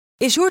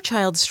Is your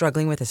child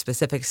struggling with a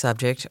specific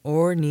subject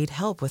or need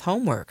help with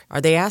homework?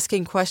 Are they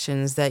asking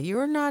questions that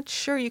you're not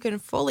sure you can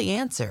fully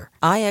answer?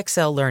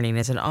 IXL Learning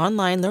is an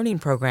online learning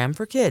program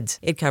for kids.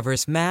 It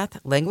covers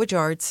math, language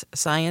arts,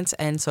 science,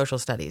 and social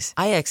studies.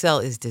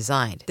 IXL is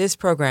designed. This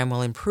program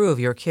will improve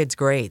your kids'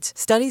 grades.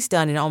 Studies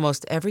done in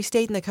almost every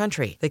state in the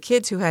country. The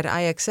kids who had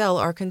IXL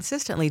are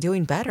consistently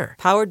doing better.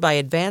 Powered by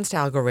advanced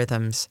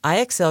algorithms,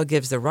 IXL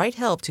gives the right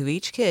help to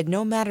each kid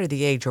no matter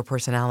the age or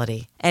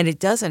personality. And it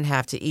doesn't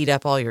have to eat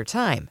up all your time.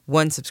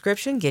 One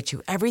subscription gets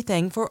you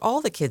everything for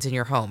all the kids in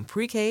your home,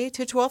 pre-K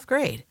to 12th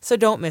grade. So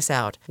don't miss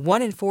out.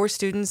 1 in 4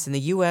 students in the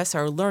U.S.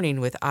 are learning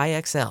with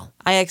IXL.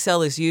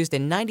 IXL is used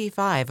in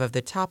 95 of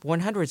the top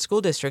 100 school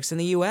districts in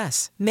the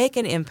U.S. Make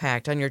an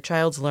impact on your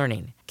child's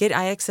learning. Get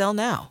IXL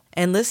now.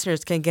 And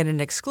listeners can get an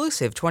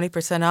exclusive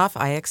 20% off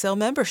IXL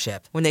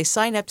membership when they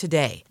sign up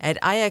today at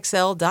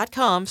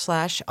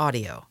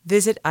IXL.com/audio.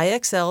 Visit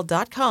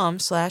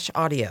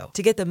IXL.com/audio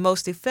to get the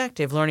most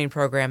effective learning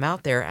program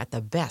out there at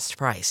the best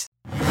price.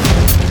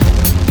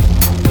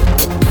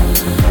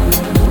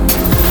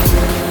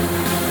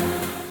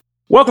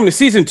 Welcome to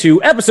Season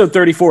 2, Episode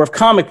 34 of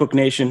Comic Book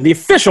Nation, the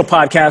official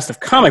podcast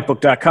of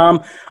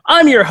comicbook.com.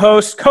 I'm your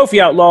host, Kofi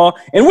Outlaw,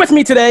 and with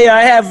me today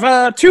I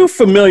have two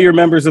familiar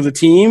members of the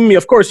team.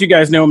 Of course, you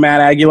guys know Matt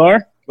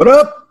Aguilar. What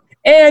up?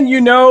 And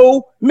you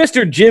know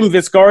Mr. Jim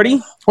Viscardi.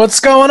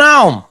 What's going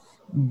on?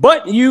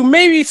 But you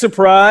may be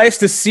surprised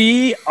to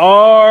see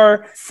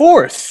our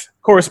fourth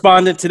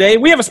correspondent today.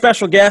 We have a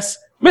special guest.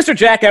 Mr.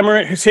 Jack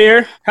Emmert is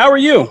here. How are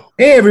you?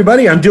 Hey,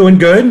 everybody. I'm doing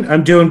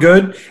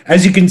good.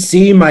 As you can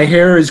see, my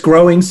hair is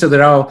growing so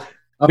that I'll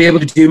be able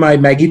to do my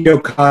Magneto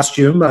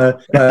costume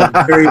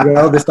very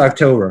well this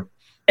October.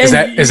 Is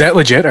that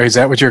legit, or is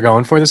that what you're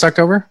going for this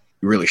October?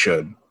 You really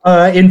should.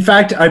 In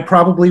fact, I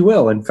probably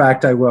will. In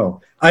fact, I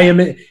will. I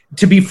am,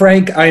 to be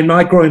frank, I am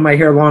not growing my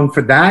hair long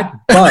for that,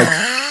 but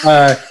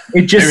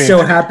it just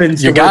so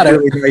happens to work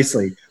really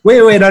nicely.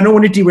 Wait, I don't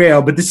want to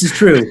derail, but this is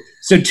true.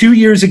 So 2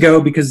 years ago,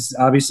 because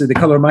obviously the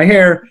color of my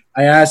hair,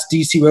 I asked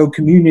DCO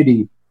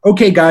community,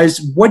 okay,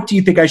 guys, what do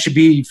you think I should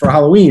be for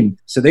Halloween?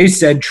 So they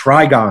said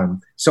Trigon.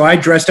 So I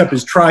dressed up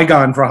as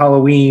Trigon for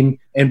Halloween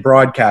and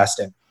broadcast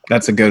it.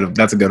 That's a good one.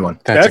 That's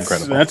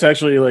incredible. That's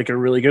actually like a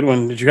really good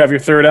one. Did you have your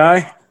third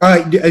eye?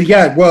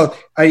 Yeah. Well,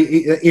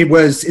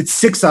 it's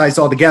 6 eyes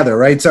altogether,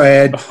 right? So I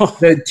had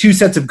the 2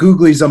 sets of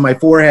googlies on my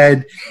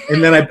forehead,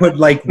 and then I put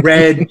like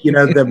red,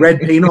 the red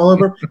paint all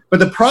over.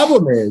 But the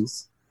problem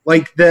is,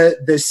 like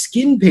the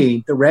skin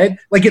paint, the red,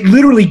 like it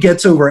literally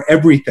gets over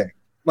everything.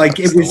 Like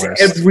it was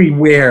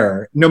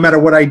everywhere, no matter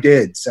what I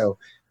did. So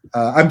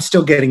I'm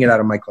still getting it out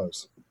of my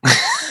clothes.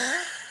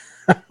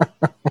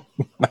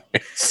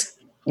 Nice.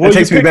 It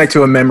takes me back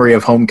to a memory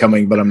of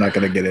Homecoming, but I'm not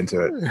going to get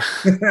into it.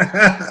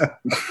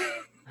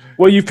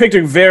 Well, you picked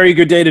a very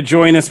good day to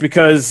join us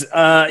because,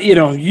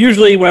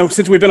 usually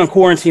since we've been on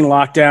quarantine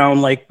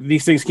lockdown, like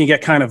these things can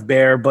get kind of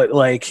bare. But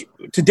like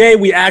today,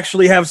 we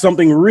actually have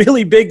something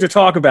really big to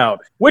talk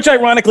about, which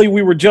ironically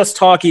we were just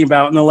talking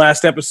about in the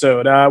last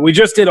episode. We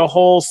just did a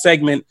whole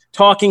segment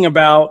talking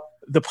about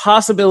the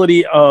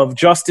possibility of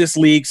Justice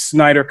League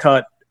Snyder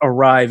Cut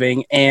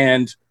arriving,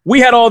 and we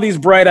had all these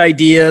bright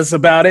ideas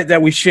about it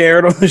that we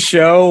shared on the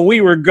show. We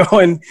were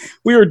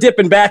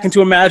dipping back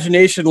into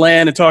imagination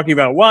land and talking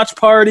about watch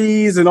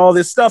parties and all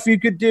this stuff you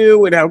could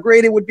do and how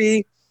great it would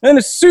be. And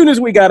as soon as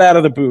we got out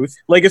of the booth,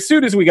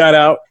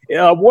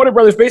 Warner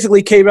Brothers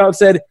basically came out and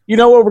said, you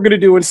know what we're going to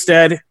do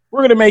instead? We're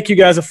going to make you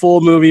guys a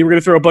full movie. We're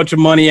going to throw a bunch of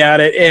money at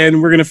it,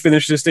 and we're going to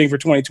finish this thing for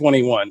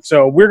 2021.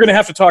 So we're going to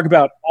have to talk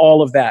about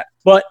all of that.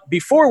 But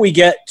before we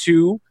get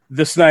to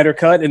the Snyder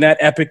Cut and that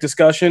epic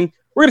discussion,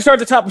 we're going to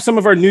start at the top with some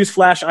of our news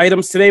flash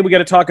items. Today, we got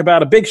to talk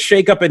about a big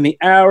shakeup in the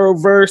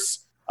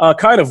Arrowverse, a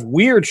kind of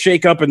weird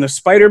shakeup in the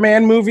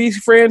Spider-Man movie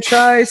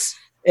franchise,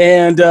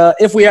 and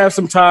if we have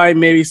some time,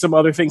 maybe some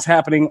other things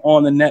happening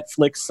on the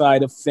Netflix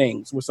side of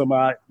things with some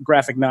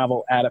graphic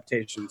novel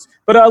adaptations.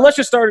 But let's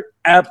just start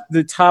at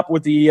the top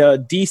with the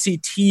DC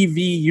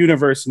TV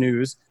universe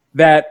news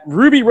that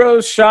Ruby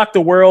Rose shocked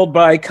the world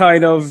by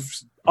kind of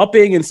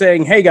upping and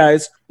saying, hey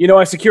guys,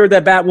 I secured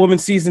that Batwoman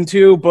season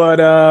 2, but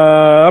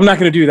I'm not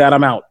going to do that.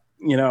 I'm out.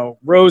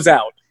 Rose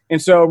out.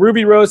 And so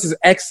Ruby Rose has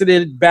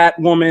exited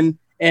Batwoman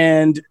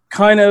and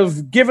kind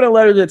of given a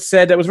letter that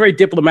said that was very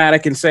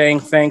diplomatic in saying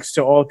thanks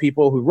to all the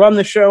people who run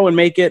the show and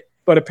make it.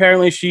 But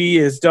apparently she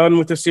is done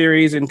with the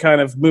series and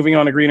kind of moving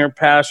on to greener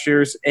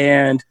pastures,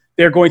 and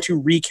they're going to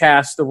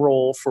recast the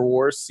role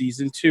for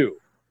season 2.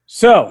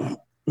 So,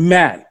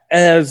 Matt,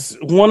 as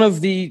one of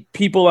the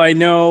people I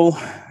know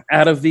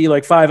out of the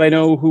 5 I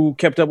know who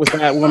kept up with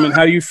Batwoman,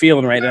 how are you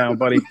feeling right now,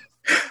 buddy?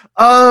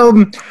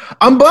 I'm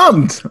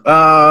bummed.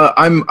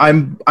 I'm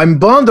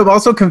bummed. I'm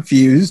also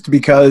confused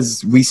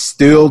because we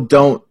still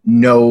don't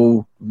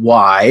know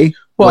why.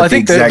 Well, what I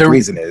think the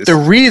reason is. The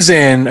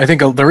reason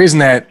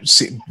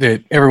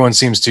that everyone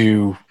seems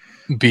to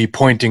be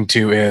pointing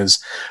to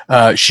is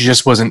she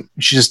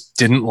just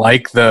didn't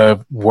like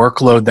the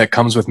workload that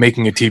comes with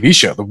making a TV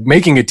show.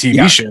 Making a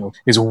TV show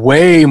is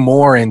way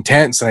more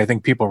intense than I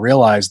think people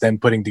realize than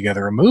putting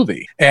together a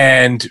movie.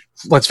 And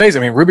let's face it,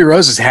 I mean, Ruby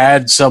Rose has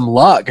had some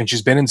luck, and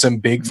she's been in some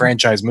big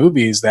franchise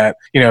movies that,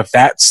 you know, if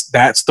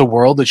that's the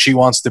world that she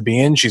wants to be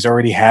in, she's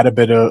already had a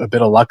bit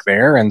of luck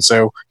there. And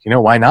so, you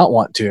know, why not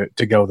want to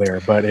go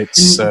there? But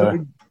it's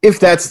if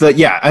that's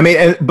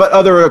but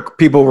other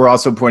people were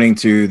also pointing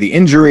to the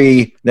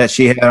injury that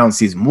she had on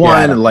season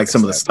 1 and like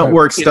some of the stunt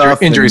work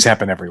stuff. Injuries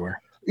happen everywhere.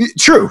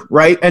 True,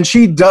 right? And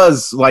she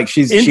does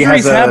she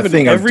has a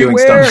thing of doing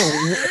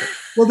stuff.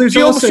 Well,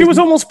 she was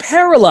almost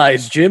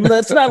paralyzed, Jim.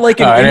 That's not like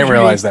I didn't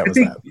realize that was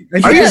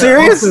that. Are you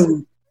serious?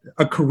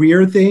 A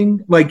career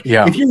thing, like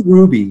if you're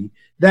Ruby,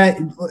 that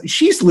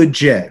she's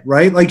legit,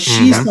 right? Like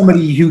she's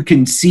somebody who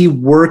can see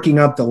working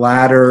up the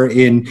ladder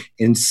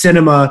in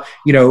cinema,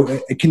 you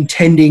know,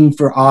 contending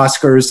for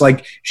Oscars.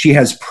 Like she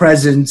has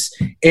presence,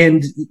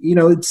 and you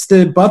know, it's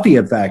the Buffy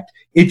effect.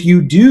 If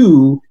you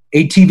do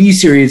a TV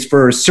series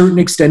for a certain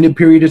extended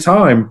period of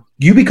time,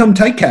 you become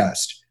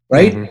typecast.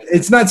 Right?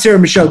 It's not Sarah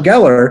Michelle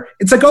Gellar.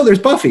 It's like, oh, there's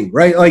Buffy,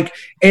 right? Like,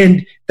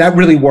 and that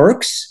really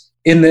works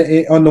on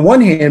the one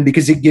hand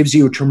because it gives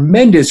you a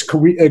tremendous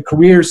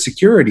career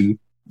security.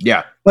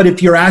 Yeah. But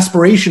if your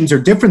aspirations are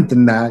different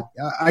than that,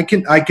 I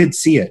could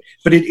see it.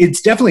 But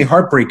it's definitely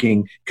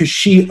heartbreaking because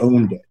she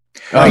owned it.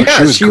 Oh, yeah,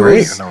 she was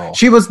great in the role.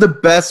 She was the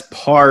best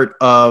part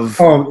of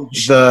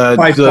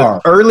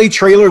the early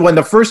trailer when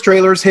the first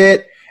trailers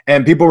hit,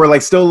 and people were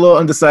like still a little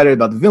undecided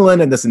about the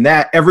villain and this and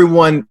that.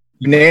 Everyone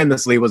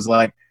unanimously was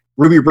like,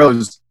 Ruby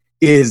Rose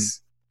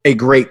is a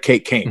great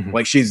Kate Kane.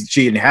 Like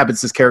she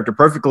inhabits this character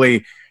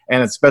perfectly,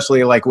 and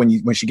especially like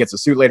when she gets a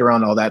suit later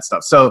on, all that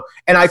stuff. So,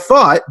 and I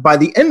thought by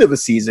the end of the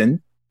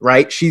season,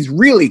 right, she's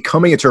really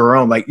coming into her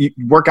own. Like you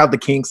work out the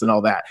kinks and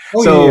all that.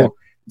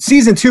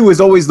 Season 2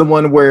 is always the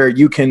one where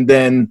you can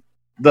then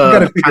you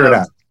gotta figure it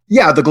out.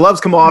 Yeah, the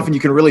gloves come off and you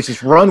can really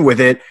just run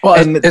with it. Well,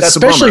 and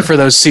especially for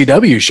those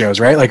CW shows,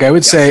 right? Like I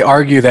would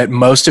argue that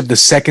most of the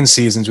second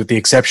seasons, with the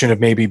exception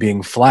of maybe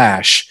being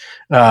Flash,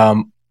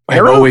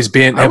 have always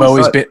been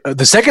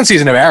the second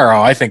season of Arrow,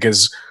 I think,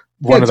 is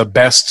one of the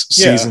best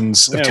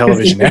seasons of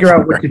television. They figure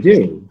out what to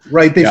do,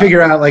 right? They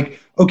figure out like,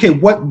 okay,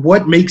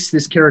 what makes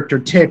this character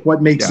tick?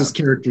 What makes this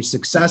character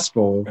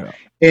successful? Yeah.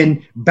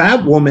 And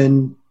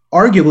Batwoman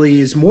arguably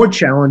is more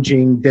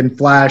challenging than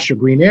Flash or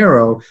Green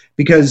Arrow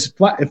because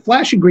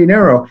Flash and Green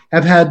Arrow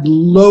have had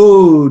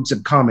loads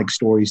of comic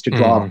stories to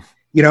draw from.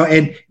 You know,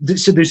 and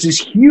so there's this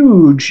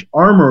huge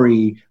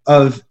armory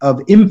of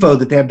info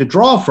that they have to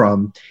draw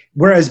from,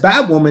 whereas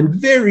Batwoman,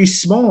 very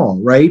small,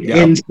 right? Yep.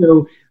 And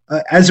so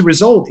as a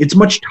result, it's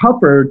much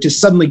tougher to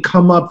suddenly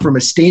come up from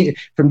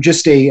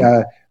just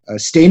a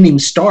standing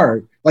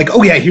start. Like,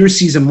 oh yeah, here's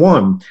season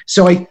 1.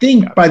 So I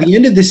think by the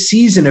end of the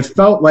season, it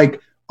felt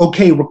like,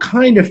 okay, we're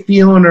kind of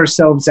feeling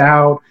ourselves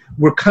out.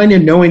 We're kind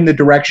of knowing the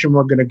direction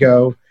we're going to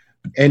go.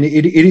 And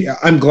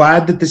I'm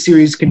glad that the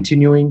series is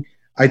continuing.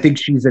 I think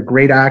she's a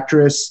great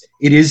actress.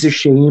 It is a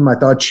shame. I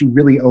thought she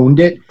really owned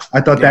it.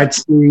 I thought that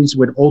series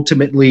would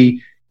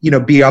ultimately, you know,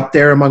 be up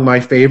there among my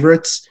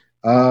favorites.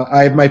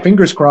 I have my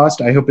fingers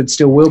crossed. I hope it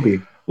still will be.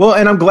 Well,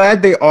 and I'm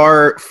glad they're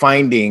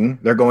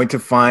going to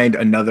find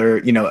another,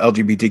 you know,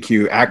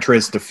 LGBTQ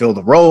actress to fill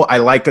the role. I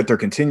like that they're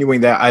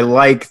continuing that. I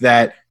like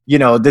that, you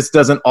know, this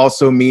doesn't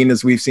also mean,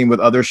 as we've seen with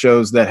other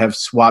shows that have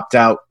swapped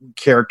out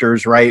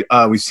characters, right?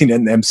 We've seen it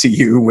in the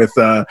MCU with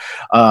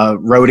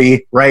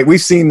Rhodey, right?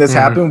 We've seen this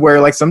happen where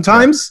like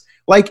sometimes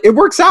like it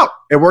works out.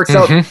 It works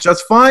out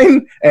just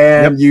fine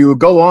and you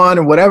go on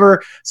and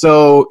whatever.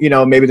 So, you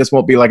know, maybe this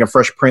won't be like a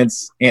Fresh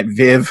Prince, Aunt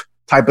Viv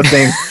type of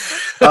thing.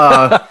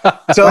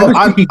 So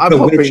I'm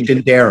hoping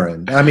to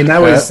Darren. I mean,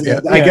 that was,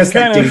 I guess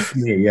that did for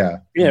me. Yeah.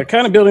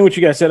 Kind of building what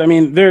you guys said. I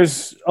mean,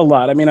 there's a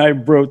lot. I mean, I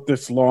wrote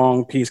this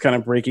long piece kind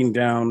of breaking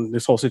down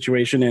this whole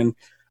situation. And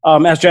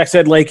as Jack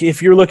said, like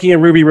if you're looking at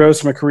Ruby Rose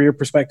from a career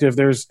perspective,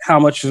 there's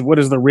what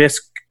is the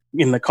risk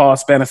in the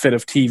cost benefit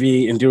of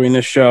TV and doing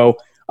this show?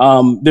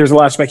 There's a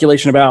lot of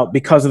speculation about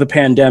because of the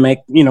pandemic,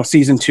 you know,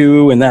 season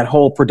 2 and that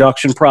whole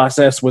production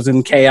process was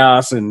in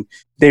chaos and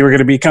they were going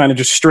to be kind of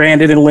just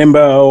stranded in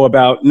limbo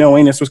about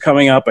knowing this was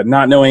coming up, but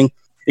not knowing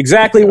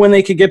exactly when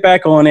they could get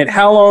back on it,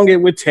 how long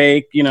it would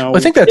take, you know. I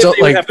think that's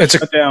like, it's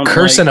a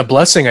curse and a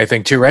blessing, I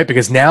think, too, right?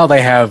 Because now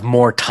they have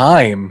more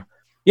time.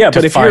 Yeah,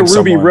 but if you're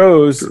Ruby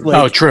Rose,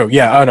 like, true.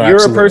 Yeah, oh, no, you're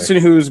absolutely. a person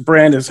whose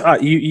brand is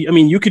hot.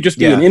 You could just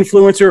be an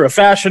influencer, a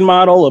fashion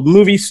model, a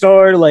movie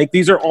star. Like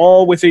these are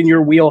all within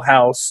your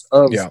wheelhouse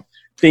of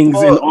things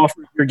and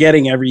offers you're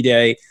getting every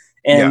day.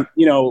 And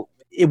you know,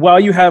 while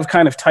you have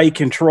kind of tight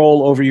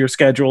control over your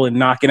schedule and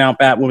knocking out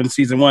Batwoman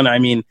season 1, I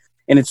mean,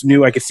 and it's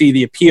new, I could see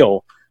the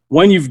appeal.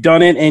 When you've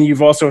done it, and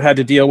you've also had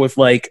to deal with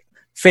like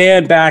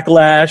fan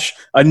backlash,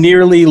 a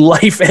nearly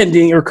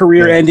life-ending or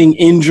career-ending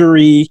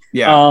injury.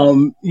 Yeah.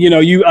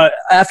 You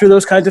after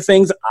those kinds of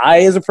things,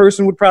 I as a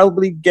person would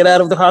probably get out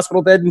of the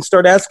hospital bed and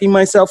start asking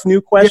myself new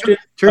questions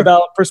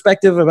about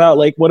perspective, about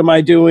like, what am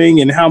I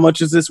doing and how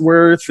much is this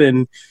worth,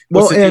 and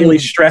what's the daily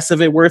stress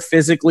of it worth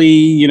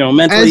physically,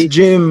 mentally. As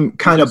Jim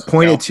kind of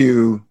pointed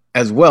to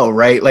as well,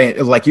 right?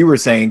 Like you were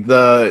saying,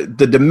 the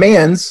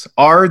demands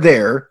are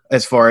there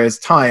as far as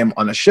time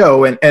on a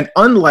show. And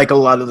unlike a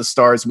lot of the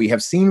stars we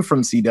have seen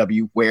from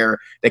CW, where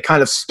they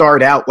kind of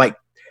start out like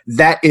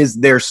that is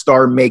their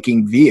star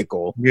making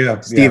vehicle. Yeah.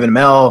 Stephen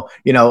Amell,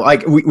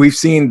 like we've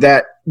seen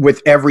that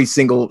with every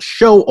single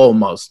show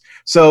almost.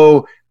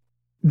 So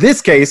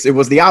this case, it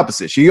was the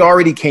opposite. She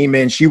already came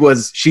in. She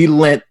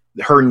lent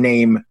her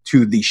name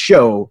to the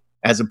show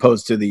as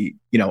opposed to the,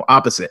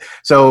 opposite.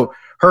 So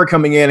her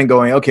coming in and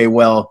going, okay,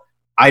 well,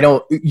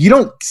 you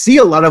don't see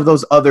a lot of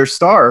those other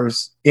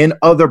stars in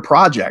other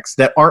projects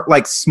that aren't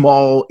like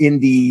small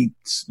indie,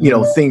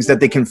 things that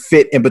they can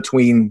fit in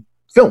between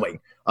filming,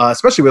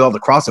 especially with all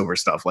the crossover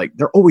stuff. Like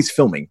they're always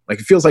filming.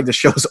 Like it feels like the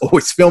show's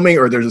always filming,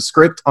 or there's a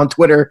script on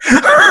Twitter.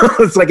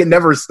 It's like it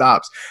never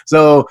stops.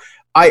 So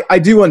I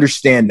do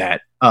understand that.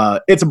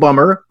 It's a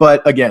bummer,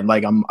 but again,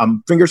 like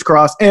I'm fingers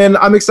crossed, and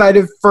I'm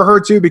excited for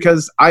her too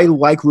because I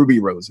like Ruby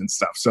Rose and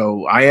stuff.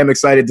 So I am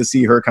excited to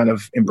see her kind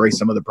of embrace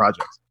some of the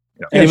projects.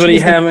 Anybody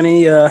have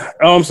any?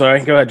 I'm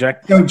sorry. Go ahead,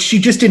 Jack. No, she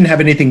just didn't have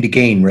anything to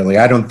gain, really.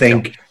 I don't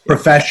think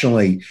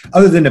professionally,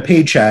 other than a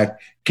paycheck,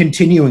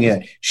 continuing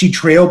it. She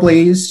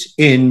trailblazed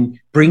in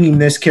bringing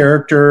this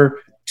character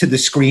to the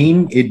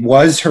screen. It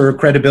was her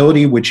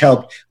credibility which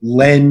helped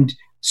lend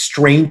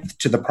strength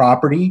to the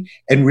property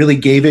and really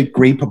gave it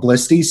great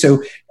publicity.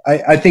 So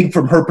I think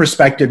from her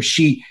perspective,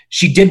 she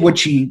did what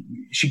she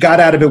got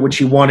out of it what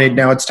she wanted.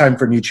 Now it's time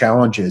for new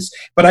challenges.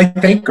 But I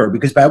thank her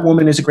because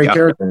Batwoman is a great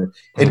character.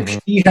 And if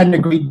she hadn't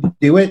agreed to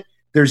do it,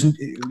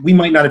 we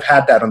might not have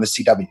had that on the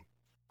CW.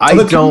 I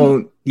just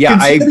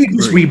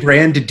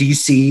rebrand to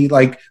DC.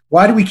 Like,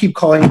 why do we keep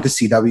calling it the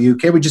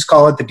CW? Can't we just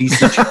call it the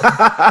DC show?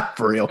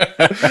 For real.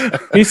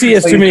 DC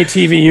has too many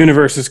TV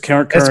universes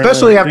currently.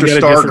 Especially after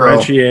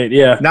Stargirl.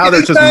 Yeah. Now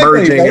they're just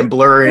merging and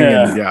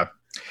blurring. Yeah.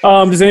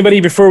 Does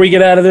anybody, before we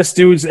get out of this,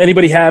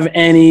 anybody have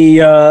any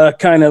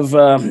kind of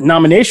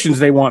nominations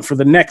they want for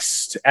the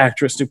next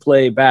actress to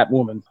play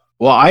Batwoman?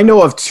 Well, I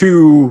know of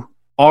two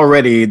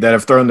already that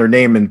have thrown their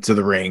name into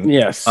the ring.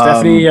 Yes,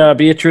 Stephanie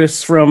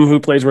Beatrice who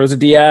plays Rosa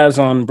Diaz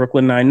on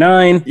Brooklyn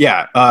Nine-Nine.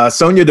 Yeah,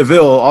 Sonya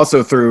Deville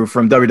also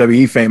from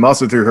WWE fame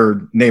also threw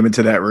her name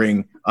into that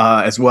ring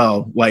as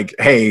well. Like,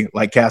 hey,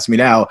 like cast me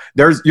now.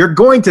 You're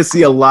going to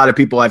see a lot of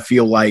people I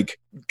feel like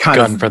kind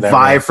of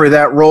vie for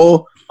that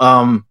role.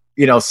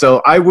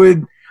 So I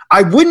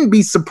wouldn't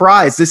be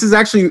surprised. This is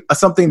actually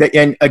something that,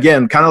 and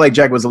again, kind of like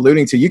Jack was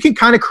alluding to, you can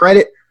kind of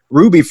credit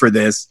Ruby for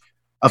this,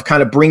 of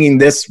kind of bringing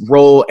this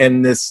role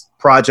and this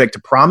project to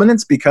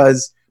prominence,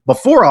 because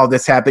before all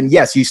this happened,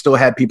 yes, you still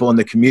had people in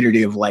the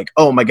community of like,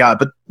 oh my God,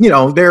 but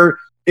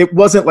it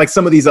wasn't like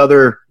some of these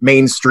other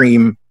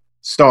mainstream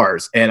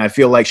stars. And I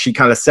feel like she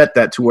kind of set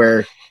that to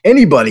where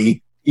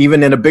anybody,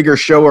 even in a bigger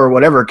show or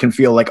whatever, can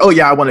feel like, oh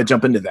yeah, I want to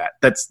jump into that.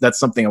 That's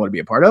something I want to be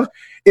a part of.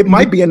 It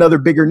might be another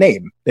bigger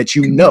name that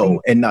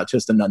and not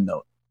just an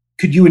unknown.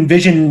 Could you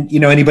envision,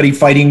 anybody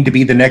fighting to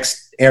be the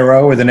next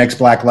Arrow or the next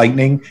Black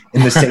Lightning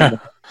in the same?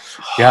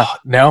 Yeah,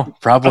 no,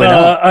 probably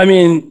not. I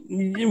mean,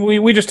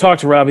 we just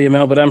talked to Robbie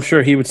Amell, but I'm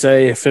sure he would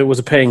say if it was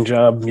a paying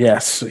job,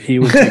 yes, he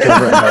would take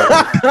over.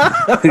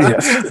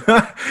 Yes,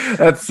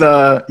 that's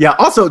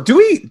Also, do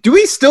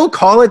we still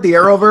call it the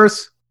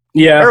Arrowverse?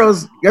 Yeah,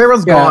 Arrow's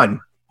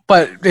gone.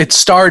 But it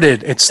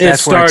started.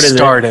 That's where it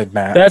started,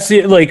 Matt. That's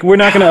we're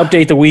not going to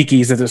update the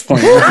wikis at this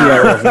point.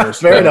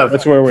 Fair enough.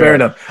 That's where we're Fair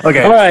enough.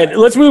 Okay. All right,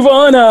 let's move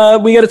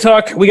on. We got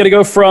to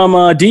go from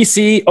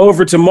DC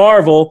over to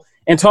Marvel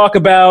and talk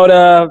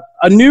about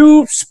a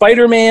new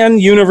Spider-Man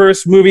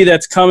universe movie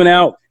that's coming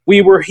out.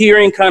 We were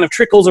hearing kind of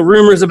trickles of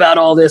rumors about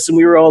all this, and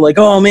we were all like,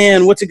 oh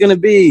man, what's it going to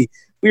be?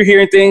 We were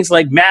hearing things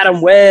like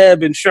Madam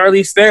Web and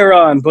Charlize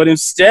Theron, but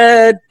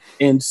instead,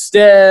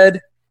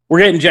 we're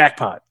getting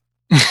Jackpot.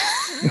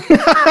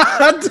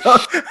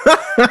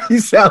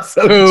 You sound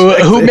so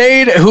who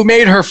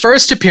made her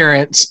first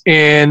appearance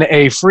in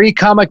a free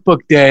comic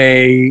book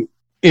day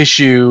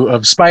issue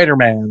of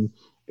Spider-Man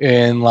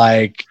in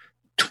like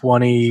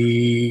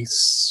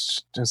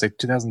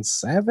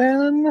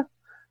 2007.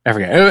 I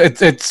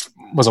forget. It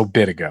was a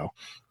bit ago,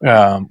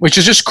 which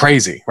is just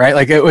crazy, right?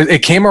 Like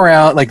it came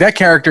around. Like that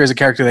character is a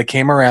character that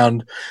came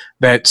around,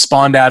 that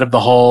spawned out of the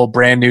whole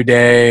Brand New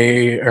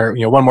Day, or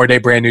One More Day,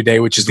 Brand New Day,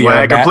 which is the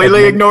era I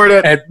completely ignored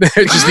it.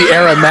 Which is the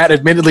era Matt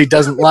admittedly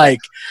doesn't like.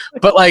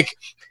 But like,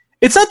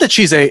 it's not that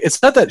she's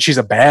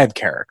a bad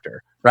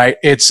character, right?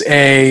 It's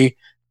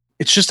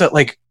just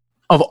like,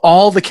 of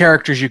all the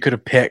characters you could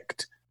have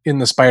picked in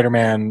the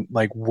Spider-Man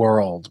like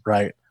world,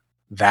 right?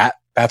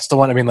 That's the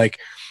one. I mean, like,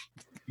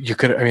 you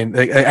could. I mean,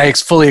 I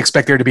fully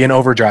expect there to be an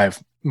Overdrive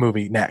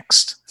movie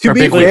next. To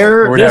be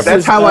fair,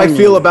 that's how I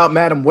feel about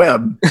Madam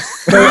Web.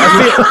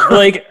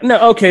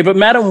 But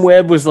Madam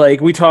Web was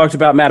like, we talked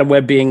about Madam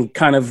Web being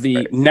kind of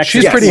the next.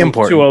 She's pretty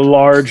important to a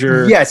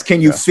larger. Yes,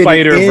 can you fit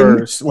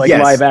Spider-Verse,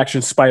 live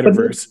action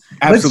Spider-Verse?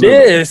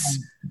 Absolutely.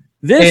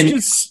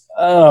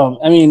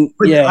 I'm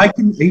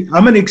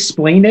going to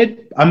explain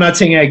it. I'm not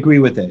saying I agree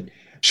with it.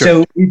 Sure.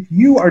 So if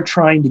you are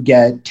trying to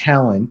get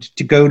talent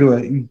to go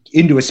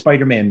into a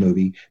Spider-Man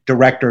movie,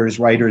 directors,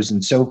 writers,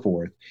 and so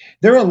forth,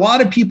 there are a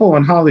lot of people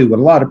in Hollywood,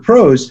 a lot of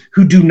pros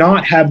who do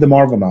not have the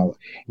Marvel knowledge.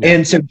 Yeah.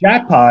 And so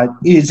Jackpot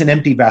is an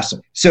empty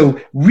vessel. So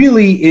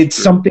really it's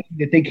something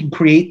that they can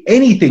create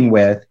anything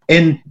with,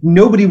 and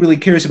nobody really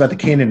cares about the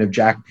canon of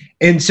Jack.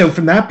 And so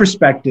from that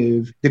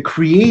perspective, the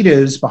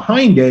creatives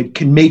behind it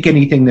can make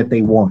anything that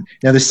they want.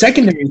 Now, the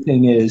secondary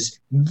thing is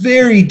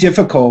very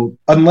difficult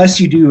unless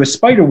you do a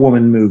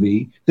Spider-Woman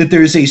movie, that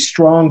there's a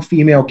strong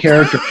female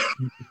character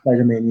in the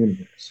Spider-Man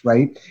universe,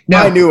 right?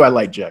 Now, I knew I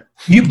liked Jack.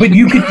 You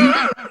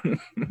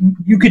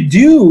could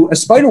do a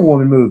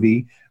Spider-Woman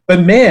movie,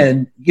 but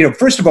man,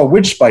 first of all,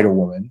 which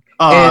Spider-Woman?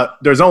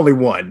 There's only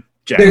one,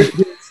 Jack.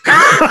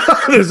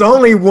 There's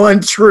only one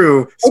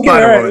true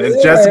Spider-Woman.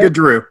 It's Jessica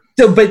Drew.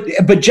 So,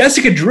 but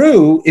Jessica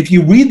Drew, if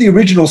you read the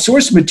original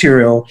source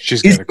material,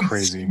 she's kind of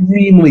crazy,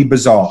 extremely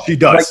bizarre. She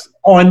does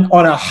on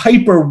a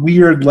hyper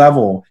weird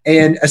level,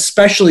 and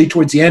especially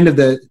towards the end of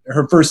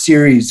her first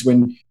series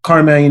when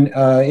Carmine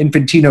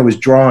Infantino was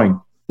drawing.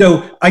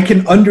 So I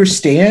can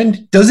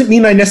understand. Doesn't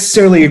mean I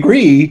necessarily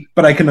agree,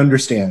 but I can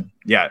understand.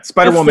 Yeah,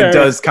 Spider-Woman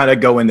does kind of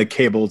go in the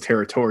Cable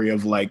territory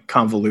of like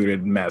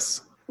convoluted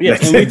mess. Yeah,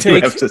 and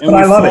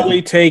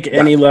we take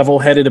any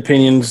level-headed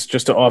opinions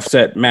just to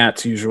offset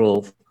Matt's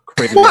usual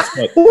craziness.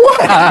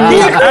 What?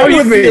 How are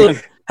you feeling?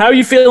 How are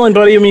you feeling,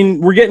 buddy? I mean,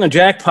 we're getting a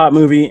Jackpot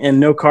movie and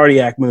no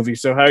Cardiac movie,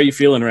 so how are you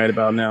feeling right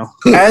about now?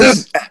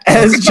 As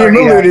Jim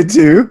alluded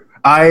to,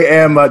 I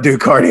am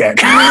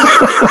Cardiac.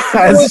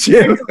 As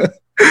Jim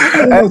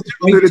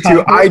alluded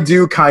to, I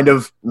do kind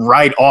of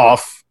write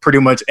off pretty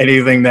much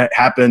anything that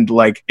happened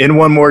like in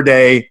One More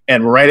Day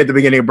and right at the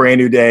beginning of Brand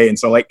New Day. And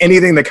so like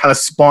anything that kind of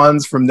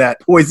spawns from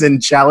that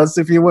poison chalice,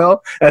 if you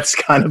will, that's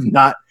kind of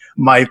not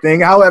my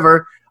thing.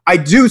 However, I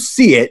do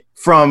see it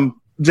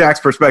from Jack's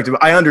perspective.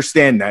 I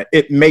understand that.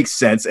 It makes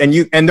sense. And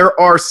there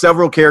are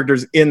several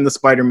characters in the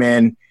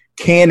Spider-Man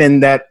canon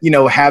that,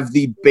 have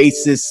the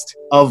basest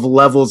of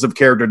levels of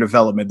character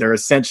development. They're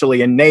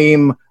essentially a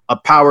name, a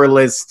power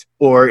list,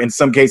 or in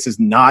some cases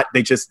not.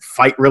 They just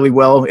fight really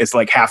well. It's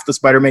like half the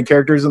Spider-Man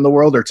characters in the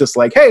world are just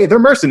like, hey, they're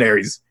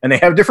mercenaries and they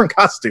have different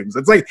costumes.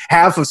 It's like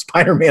half of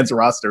Spider-Man's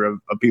roster of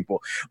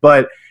people.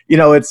 But,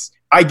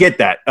 I get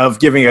that of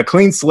giving a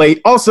clean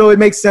slate. Also, it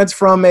makes sense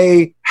from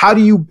how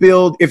do you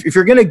build, if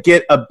you're going to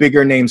get a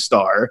bigger name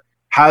star,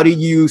 how do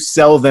you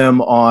sell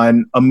them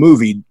on a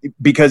movie?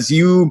 Because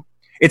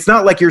it's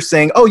not like you're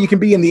saying, oh, you can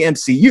be in the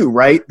MCU,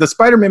 right? The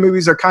Spider-Man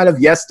movies are kind of,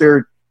 yes,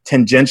 they're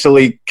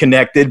tangentially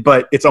connected,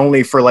 but it's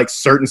only for like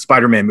certain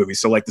Spider-Man movies.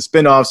 So like the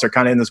spin-offs are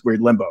kind of in this weird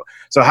limbo.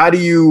 So how do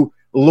you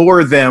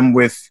lure them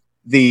with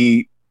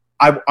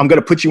I'm going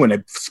to put you in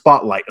a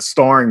spotlight, a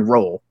starring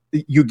role.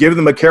 You give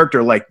them a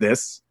character like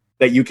this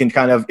that you can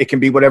it can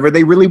be whatever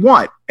they really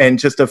want and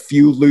just a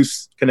few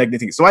loose connecting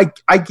things. So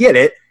I get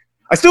it.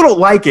 I still don't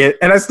like it.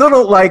 And I still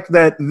don't like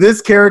that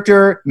this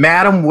character,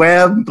 Madam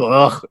Web,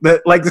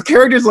 that like the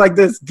characters like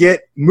this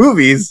get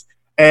movies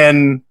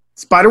and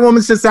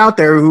Spider-Woman's just out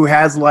there who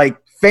has like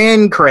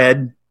fan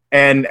cred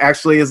and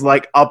actually is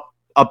like a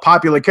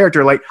popular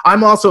character. Like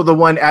I'm also the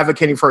one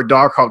advocating for a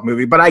Darkhawk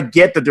movie, but I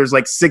get that there's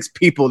like 6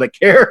 people that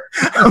care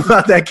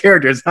about that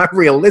character. It's not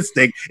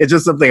realistic. It's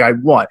just something I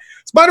want.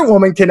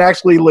 Spider-Woman can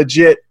actually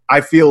legit,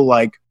 I feel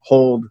like,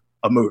 hold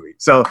a movie.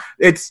 So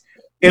it's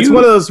one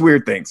of those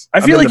weird things.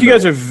 I feel like you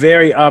guys are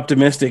very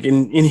optimistic,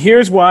 and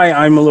here's why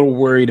I'm a little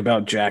worried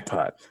about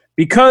Jackpot.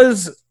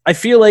 Because I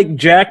feel like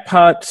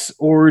Jackpot's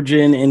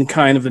origin and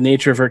kind of the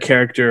nature of her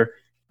character,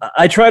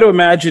 I try to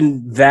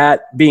imagine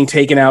that being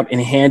taken out and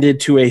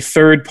handed to a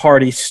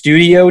third-party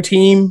studio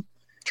team.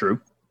 True.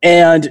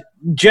 And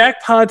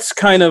Jackpot's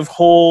kind of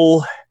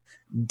whole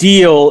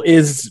deal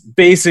is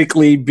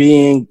basically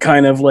being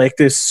kind of like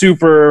this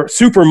super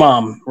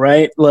mom,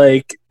 right?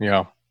 Like,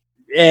 yeah.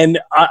 And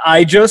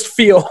I just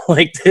feel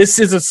like this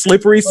is a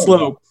slippery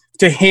slope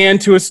to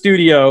hand to a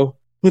studio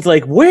with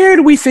like, where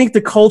do we think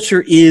the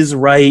culture is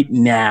right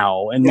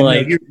now? And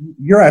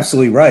you're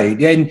absolutely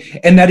right.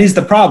 And that is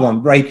the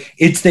problem, right?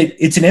 It's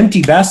an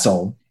empty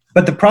vessel,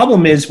 but the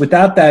problem is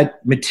without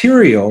that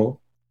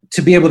material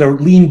to be able to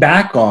lean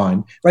back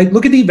on, right?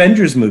 Look at the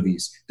Avengers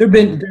movies.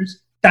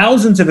 There's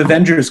thousands of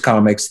Avengers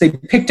comics. They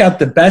picked out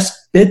the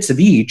best bits of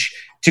each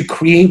to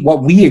create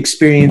what we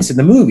experience in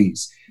the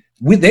movies.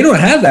 They don't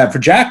have that for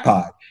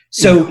Jackpot.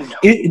 So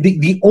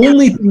the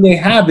only thing they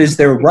have is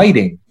their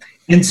writing.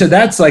 And so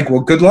that's like, well,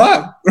 good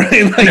luck,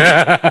 right?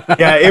 Like,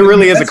 yeah, it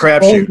really is a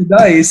crapshoot.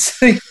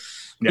 Nice.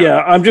 Yeah,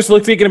 I'm just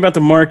thinking about the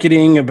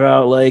marketing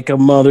about like a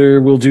mother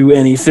will do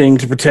anything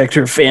to protect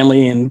her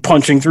family and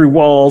punching through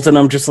walls. And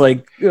I'm just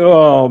like,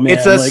 oh, man.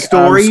 It's a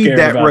story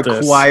that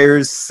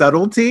requires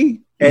subtlety.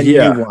 and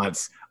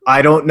nuance.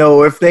 I don't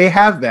know if they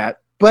have that,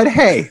 but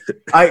hey,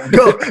 I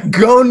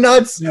go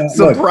nuts,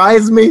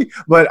 surprise me,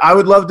 but I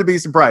would love to be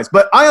surprised.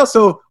 But I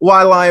also,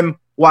 while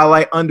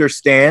I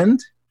understand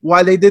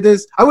why they did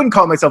this, I wouldn't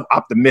call myself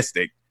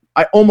optimistic.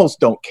 I almost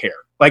don't care.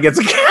 Like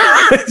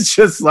it's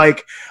just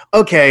like,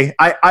 okay,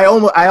 I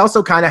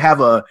also kind of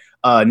have a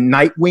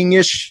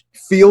Nightwing-ish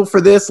feel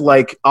for this.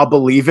 Like, I'll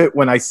believe it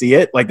when I see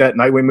it. Like, that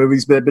Nightwing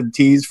movie's been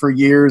teased for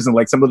years, and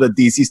like some of the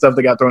DC stuff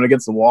that got thrown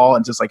against the wall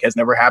and just like has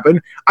never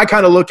happened. I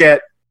kind of look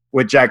at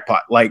with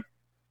Jackpot, like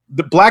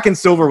the Black and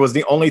Silver was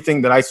the only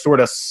thing that I sort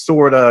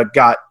of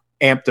got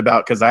amped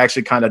about, because I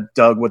actually kind of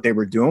dug what they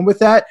were doing with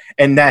that,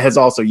 and that has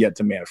also yet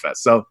to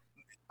manifest. So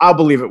I'll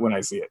believe it when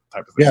I see it,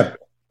 type of thing. Yeah.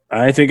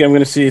 I think I'm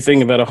going to see a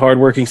thing about a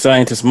hardworking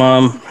scientist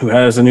mom who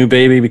has a new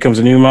baby, becomes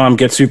a new mom,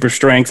 gets super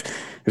strength.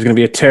 There's going to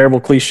be a terrible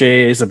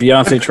cliche. It's a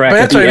Beyonce track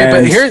at the end.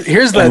 But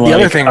here's the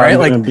other thing, right? I'm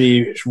going to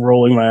be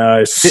rolling my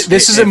eyes.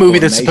 This is a movie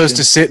that's supposed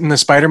to sit in the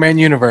Spider-Man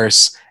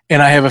universe,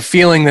 and I have a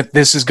feeling that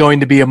this is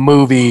going to be a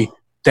movie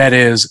that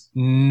is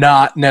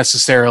not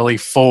necessarily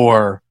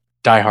for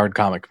diehard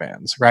comic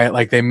fans, right?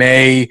 Like, they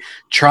may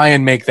try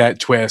and make that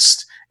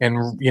twist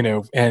and, you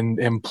know,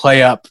 and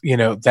play up, you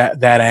know,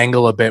 that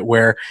angle a bit,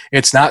 where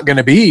it's not going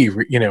to be,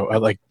 you know,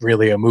 like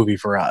really a movie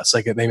for us.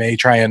 Like, they may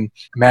try and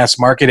mass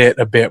market it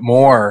a bit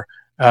more.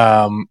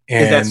 And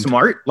is that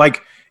smart?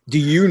 Like, do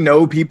you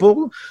know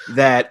people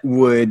that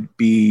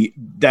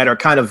are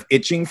kind of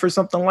itching for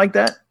something like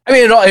that? I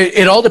mean,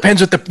 it all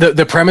depends with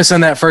the premise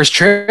on that first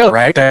trailer,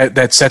 right?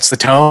 That sets the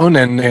tone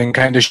and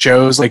kind of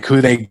shows like who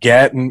they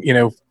get, and, you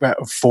know,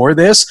 for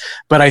this.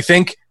 But I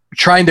think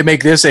trying to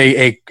make this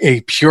a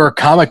pure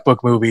comic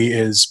book movie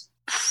is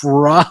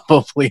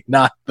probably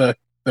not the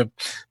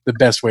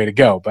best way to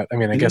go. But I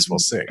mean, I guess we'll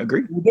see.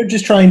 Agree. They're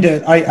just trying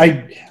to.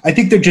 I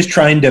think they're just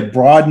trying to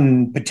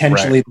broaden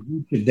potentially the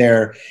reach of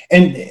their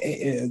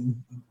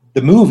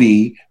the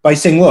movie by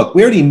saying, look,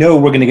 we already know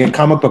we're going to get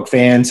comic book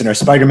fans in our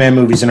Spider-Man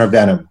movies and our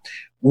Venom.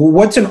 Well,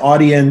 what's an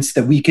audience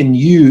that we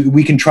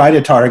can try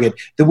to target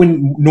that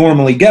wouldn't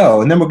normally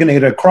go? And then we're going to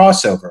get a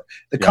crossover.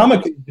 The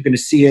comic fans are going to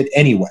see it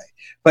anyway.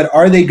 But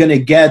are they going to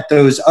get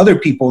those other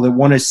people that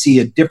want to see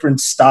a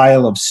different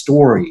style of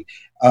story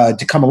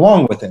to come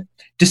along with it?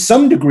 To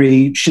some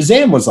degree,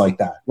 Shazam was like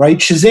that, right?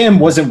 Shazam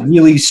wasn't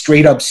really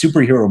straight up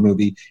superhero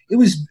movie. It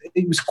was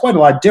quite a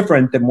lot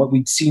different than what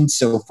we'd seen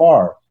so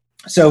far.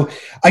 So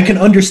I can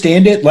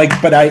understand it,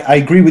 but I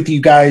agree with you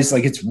guys.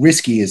 Like, it's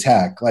risky as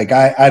heck. Like,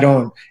 I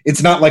don't.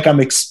 It's not like I'm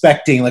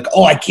expecting like,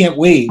 oh, I can't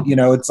wait. You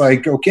know, it's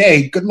like,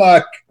 okay, good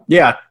luck.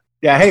 Yeah.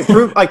 Yeah, hey,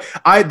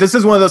 this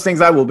is one of those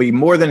things I will be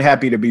more than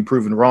happy to be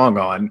proven wrong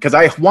on, because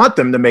I want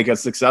them to make a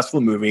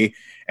successful movie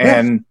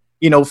and,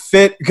 you know,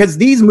 fit, because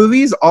these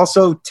movies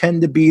also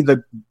tend to be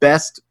the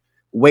best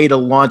way to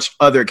launch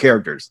other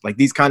characters. Like,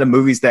 these kind of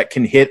movies that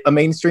can hit a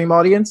mainstream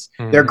audience,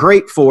 they're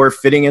great for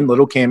fitting in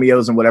little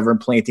cameos and whatever, and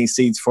planting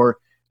seeds for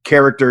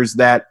characters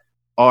that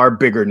are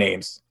bigger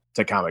names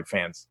to comic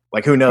fans.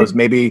 Like, who knows,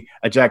 maybe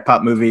a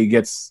Jackpot movie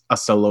gets a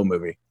solo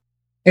movie.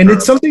 And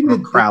it's something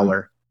that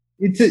Prowler.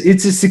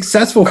 It's a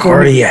successful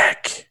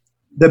Cardiac.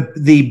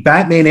 The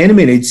Batman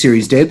animated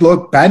series did.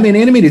 Look, Batman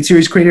animated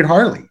series created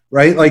Harley,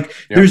 right? Like,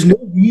 there's no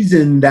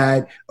reason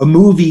that a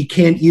movie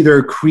can't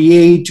either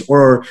create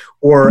or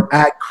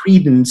add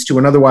credence to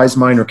an otherwise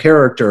minor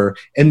character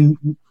and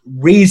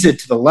raise it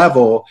to the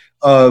level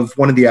of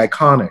one of the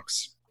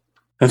iconics.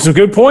 That's a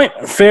good point.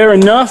 Fair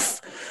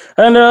enough.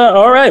 And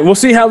all right, we'll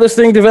see how this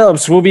thing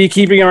develops. We'll be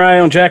keeping our eye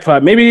on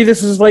Jackpot. Maybe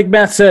this is like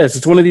Matt says.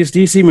 It's one of these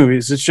DC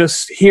movies. It's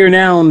just here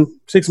now. In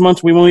 6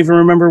 months, we won't even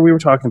remember we were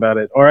talking about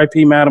it.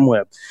 R.I.P. Madam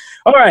Web.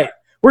 All right,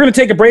 we're going to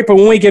take a break, but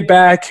when we get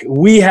back,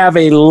 we have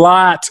a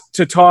lot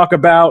to talk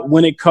about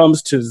when it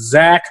comes to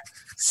Zack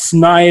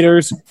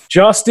Snyder's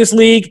Justice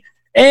League.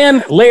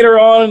 And later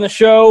on in the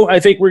show, I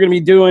think we're going to be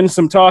doing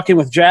some talking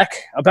with Jack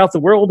about the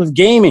world of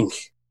gaming.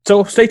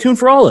 So stay tuned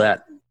for all of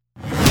that.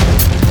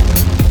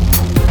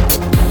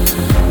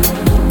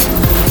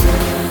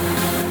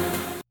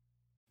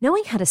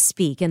 Knowing how to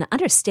speak and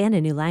understand a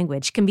new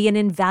language can be an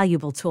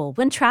invaluable tool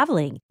when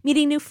traveling,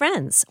 meeting new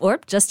friends, or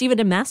just even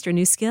to master a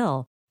new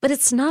skill. But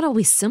it's not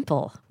always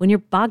simple when you're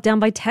bogged down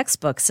by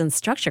textbooks and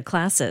structure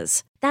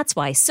classes. That's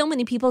why so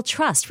many people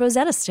trust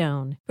Rosetta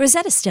Stone.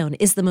 Rosetta Stone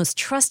is the most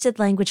trusted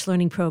language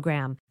learning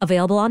program,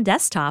 available on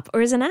desktop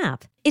or as an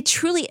app. It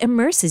truly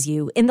immerses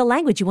you in the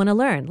language you want to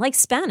learn, like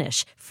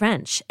Spanish,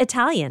 French,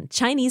 Italian,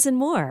 Chinese, and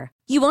more.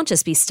 You won't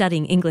just be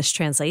studying English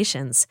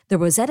translations. The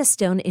Rosetta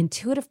Stone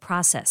intuitive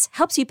process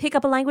helps you pick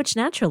up a language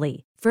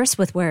naturally, first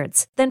with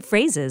words, then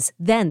phrases,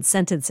 then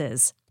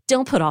sentences.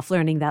 Don't put off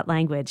learning that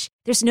language.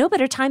 There's no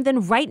better time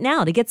than right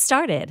now to get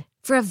started.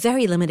 For a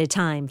very limited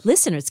time,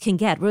 listeners can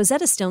get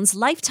Rosetta Stone's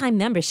lifetime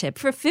membership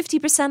for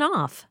 50%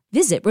 off.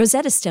 Visit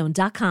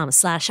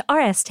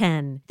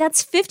rosettastone.com/rs10.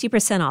 That's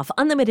 50% off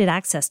unlimited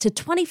access to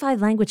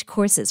 25 language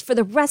courses for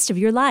the rest of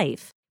your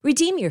life.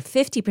 Redeem your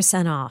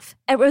 50% off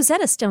at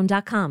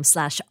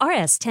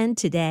rosettastone.com/rs10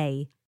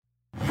 today.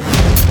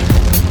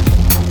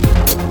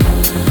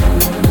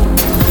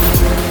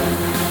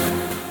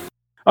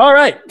 All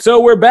right, so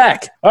we're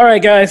back. All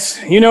right, guys,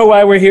 you know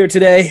why we're here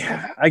today.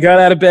 I got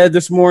out of bed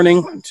this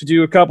morning to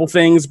do a couple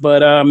things,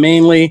 but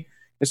mainly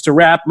is to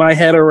wrap my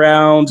head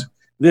around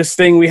this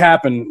thing we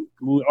happened.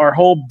 Our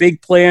whole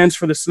big plans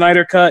for the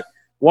Snyder Cut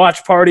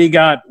watch party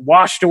got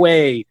washed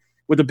away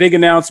with a big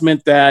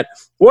announcement that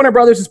Warner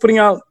Brothers is putting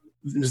out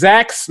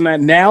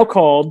now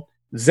called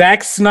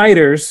Zack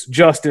Snyder's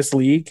Justice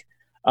League.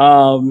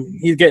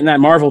 He's getting that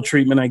Marvel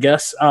treatment, I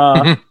guess.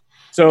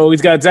 So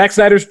he's got Zack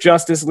Snyder's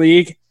Justice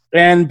League.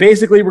 And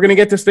basically, we're going to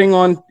get this thing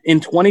on in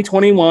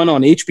 2021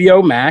 on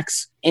HBO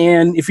Max.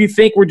 And if you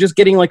think we're just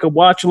getting like a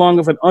watch along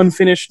of an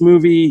unfinished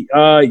movie,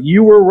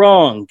 you were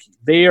wrong.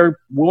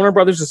 Warner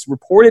Brothers is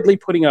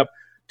reportedly putting up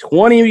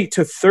 $20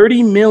 to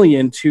 $30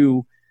 million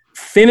to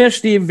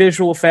finish the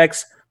visual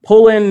effects,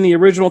 pull in the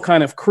original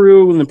kind of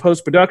crew and the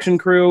post-production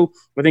crew.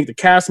 I think the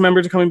cast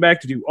members are coming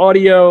back to do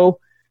audio.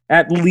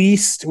 At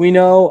least we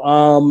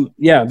know.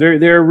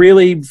 They're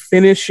really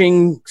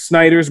finishing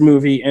Snyder's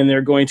movie, and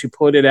they're going to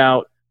put it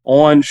out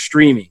on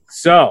streaming.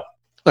 So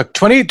look,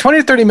 20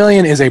 to 30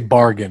 million is a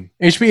bargain.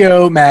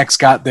 HBO Max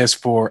got this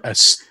for a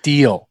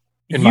steal.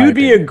 You'd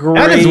be a great.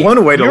 That is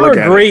one way to look at it.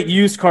 You're a great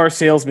used car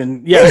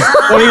salesman. Yes,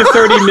 20 to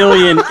 30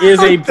 million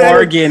is a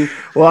bargain.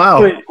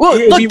 Wow. Well,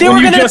 look, they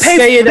were going to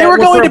pay. They were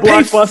going to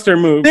pay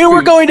blockbuster move. They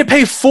were going to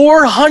pay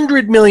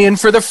 $400 million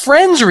for the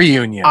Friends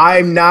reunion.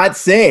 I'm not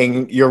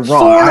saying you're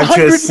wrong. I'm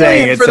just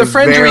saying it's for the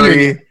Friends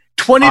reunion.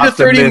 20 to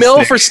 30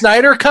 mil for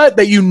Snyder Cut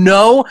that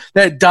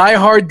that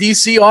diehard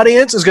DC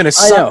audience is going to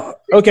suck.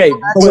 Okay,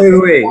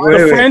 wait.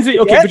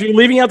 But you're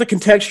leaving out the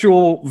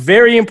contextual,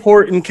 very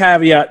important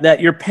caveat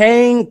that you're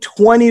paying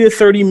 20 to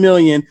 30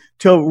 million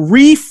to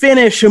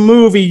refinish a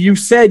movie you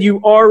said you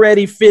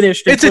already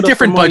finished. It's a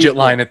different budget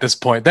line at this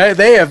point.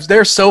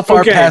 They're so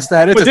far past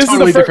that. It's a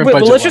totally different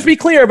budget line. Let's just be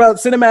clear about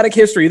cinematic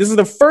history. This is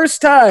the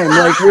first time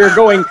we're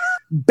going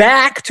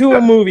back to a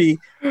movie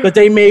that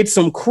they made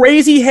some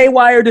crazy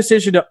haywire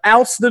decision to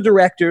oust the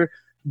director,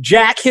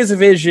 jack his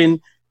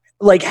vision,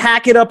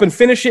 hack it up and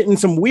finish it in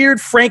some weird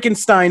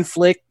Frankenstein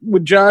flick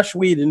with Joss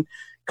Whedon,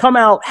 come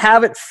out,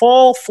 have it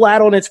fall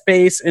flat on its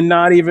face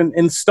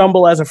and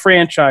stumble as a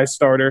franchise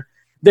starter,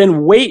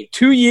 then wait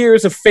 2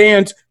 years of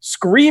fans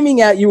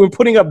screaming at you and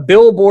putting up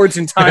billboards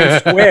in Times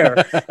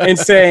Square and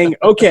saying,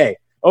 okay,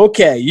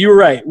 you're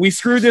right. We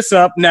screwed this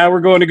up. Now we're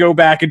going to go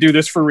back and do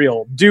this for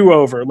real. Do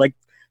over.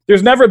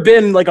 There's never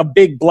been a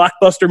big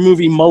blockbuster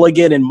movie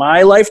mulligan in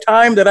my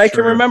lifetime that I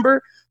can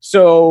remember.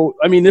 So,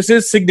 I mean, this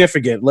is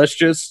significant. Let's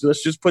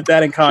just put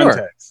that in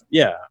context. Sure.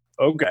 Yeah.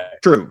 Okay.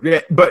 True.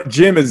 Yeah, but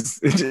Jim you're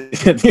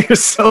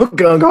so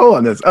gung-ho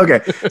on this.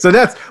 Okay. So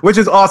which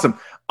is awesome.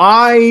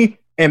 I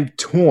am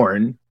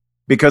torn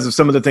because of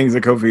some of the things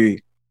that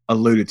Kofi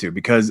alluded to,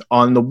 because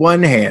on the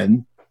one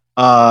hand,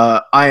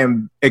 I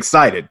am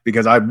excited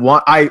because I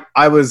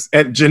was,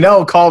 and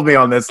Janelle called me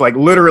on this,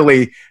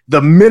 literally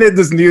the minute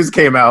this news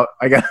came out,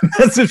 I got a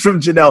message from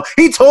Janelle.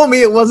 He told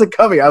me it wasn't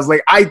coming. I was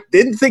like, I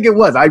didn't think it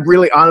was. I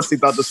really honestly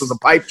thought this was a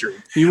pipe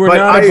dream. You were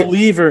not a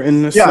believer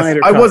in the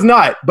Snyder Cut. I was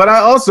not, but I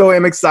also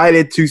am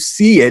excited to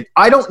see it.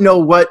 I don't know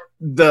what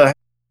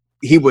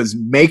he was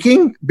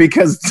making,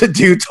 because the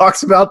dude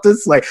talks about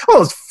this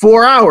it's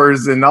 4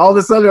 hours and all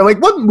this other,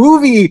 what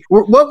movie,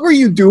 what were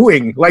you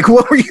doing?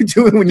 What were you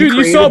doing when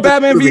you saw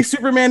Batman v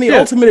Superman, the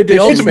Ultimate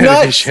Edition? Ultimate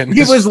Edition. He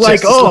was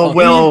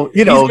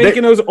he's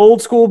making those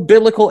old school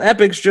biblical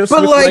epics just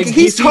with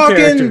he's DC talking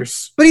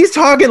characters. But he's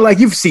talking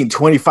you've seen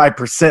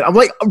 25%. I'm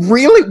like,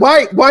 really?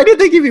 Why did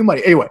they give you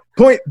money? Anyway,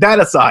 point that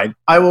aside,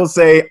 I will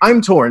say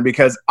I'm torn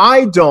because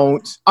I'm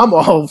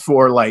all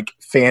for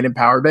fan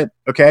empowerment.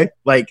 Okay.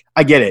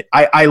 I get it.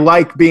 I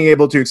like being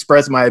able to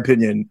express my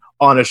opinion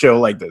on a show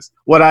like this.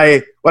 What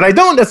I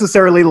don't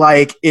necessarily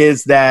like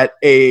is that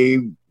a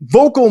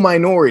vocal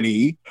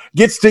minority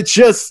gets to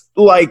just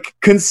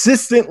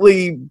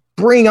consistently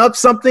bring up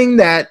something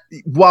that,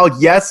 while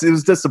yes, it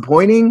was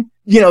disappointing,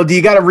 do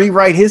you got to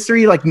rewrite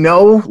history?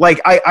 No.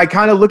 I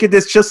kind of look at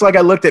this just like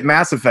I looked at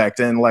Mass Effect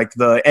and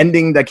the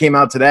ending that came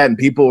out to that, and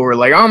people were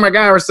like, oh my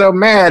God, we're so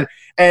mad.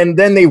 And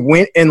then they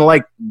went and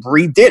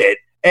redid it.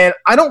 And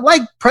I don't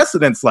like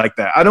precedents like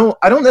that. I don't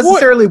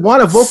necessarily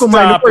want a vocal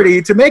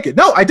minority to make it.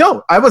 No, I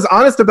don't. I was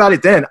honest about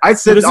it then. I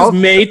said this is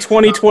May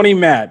 2020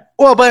 Matt.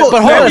 Well, but hold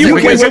on. You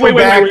can go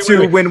back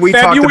to when we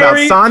talked about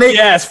Sonic.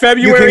 Yes,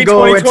 February. You can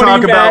go and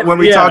talk about when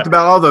we talked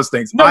about all those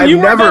things. No, I've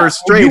never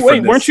strayed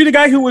from this. Weren't you the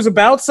guy who was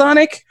about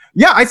Sonic?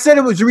 Yeah, I said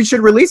we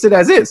should release it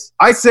as is.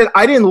 I said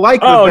I didn't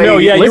like. You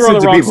were on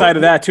the wrong side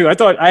of that too. I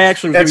thought I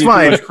actually gave you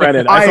too much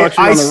credit.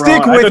 I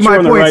stick with my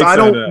points. I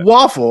don't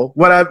waffle.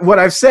 What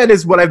I've said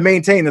is what I've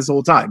maintained this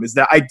whole time is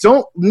that I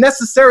don't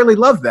necessarily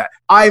love that.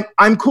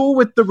 I'm cool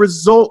with the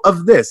result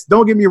of this.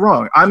 Don't get me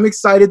wrong. I'm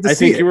excited to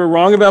see it. I think you were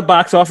wrong about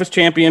Box Office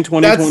Champion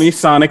 2020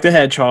 Sonic the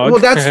Hedgehog.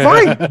 Well, that's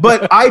fine,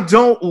 but I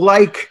don't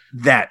like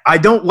that. I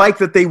don't like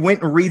that they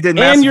went and redid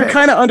Mass And you're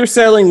kind of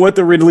underselling what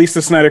the release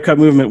the Snyder Cut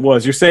movement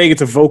was. You're saying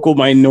it's a vocal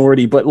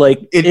minority, but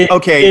like it is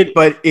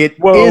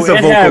a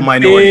vocal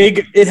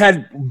minority. It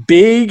had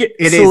big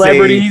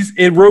celebrities.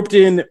 It roped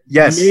in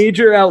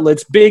major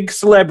outlets, big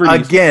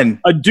celebrities. Again,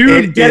 a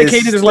dude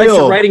dedicated his life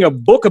to writing a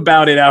book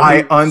about it.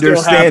 I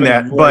understand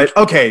that, but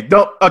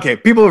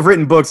people have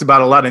written books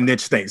about a lot of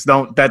niche things.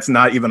 That's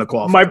not even a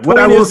qualifier. My point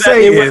is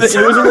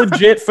it was a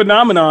legit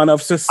phenomenon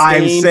of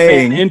sustained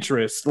fan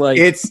interest. Like,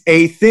 it's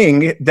a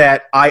thing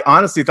that I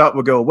honestly thought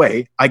would go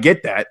away. I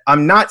get that.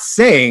 I'm not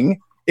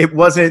saying it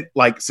wasn't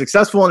like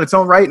successful in its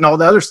own right and all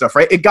the other stuff,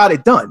 right? It got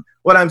it done.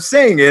 What I'm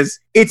saying is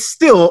it's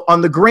still,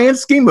 on the grand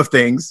scheme of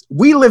things,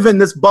 we live in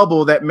this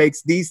bubble that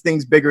makes these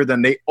things bigger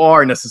than they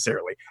are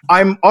necessarily.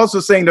 I'm also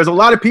saying there's a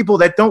lot of people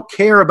that don't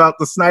care about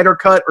the Snyder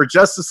Cut or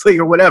Justice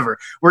League or whatever.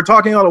 We're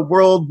talking on a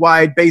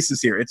worldwide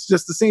basis here. It's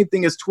just the same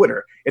thing as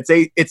Twitter. It's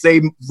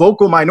a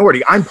vocal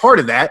minority. I'm part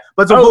of that,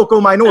 but it's a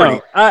vocal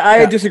minority. No,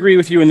 I disagree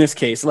with you in this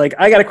case. Like,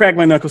 I got to crack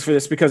my knuckles for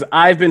this because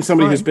I've been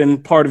somebody who's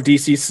been part of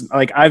DC.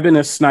 Like, I've been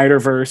a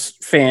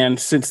Snyderverse fan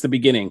since the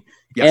beginning.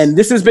 Yes. And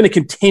this has been a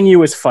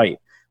continuous fight.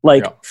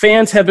 Like,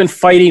 fans have been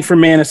fighting for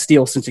Man of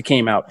Steel since it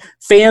came out.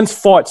 Fans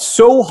fought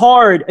so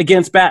hard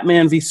against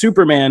Batman v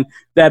Superman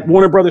that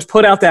Warner Brothers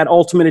put out that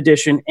Ultimate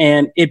Edition,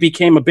 and it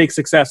became a big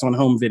success on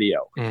home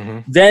video.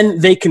 Mm-hmm. Then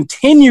they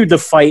continued the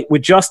fight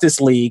with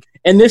Justice League,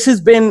 and this has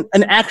been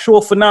an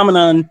actual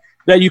phenomenon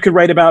that you could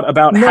write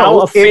about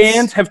how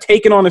fans have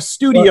taken on a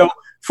studio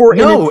for an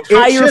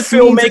entire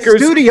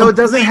filmmaker's studio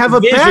doesn't have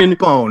a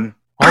backbone.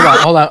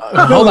 Hold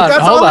on.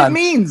 That's all it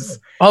means.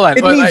 Hold on.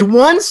 It means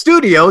one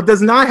studio does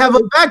not have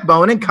a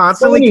backbone and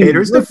constantly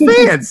caters to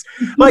fans.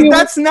 Like,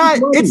 it's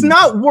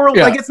not world.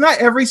 Yeah. Like, it's not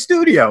every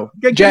studio.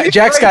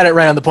 Jack's got it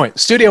right on the point.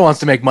 Studio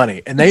wants to make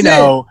money, and they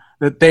know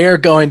that they are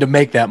going to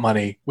make that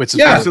money with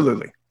subscribers. Yeah,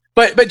 absolutely.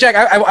 But Jack,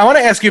 I want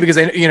to ask you, because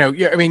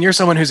you're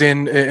someone who's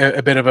in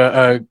a bit of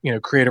a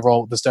creative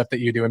role with the stuff that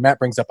you do, and Matt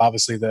brings up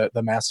obviously the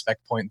Mass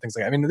Effect point and things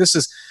like that. I mean,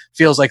 this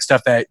feels like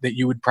stuff that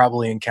you would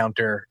probably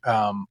encounter,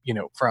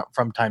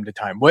 from time to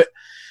time.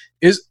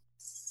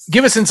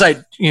 Give us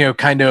insight,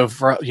 kind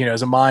of,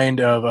 as a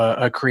mind of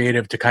a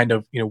creative, to kind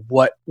of,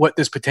 what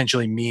this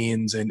potentially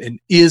means, and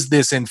is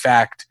this in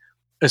fact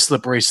a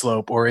slippery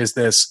slope, or is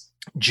this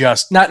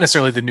just not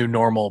necessarily the new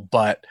normal,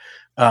 but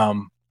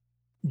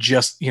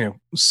just,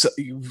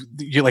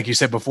 like you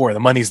said before, the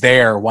money's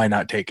there, why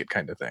not take it,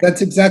 kind of thing.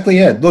 That's exactly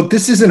it. Look,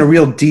 this isn't a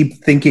real deep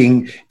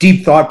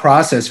thought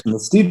process from the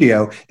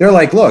studio. They're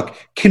like, look,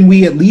 can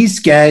we at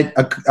least get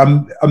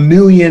a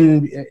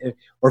million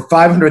or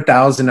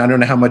 500,000? I don't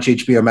know how much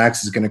HBO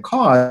Max is going to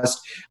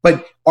cost,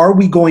 but are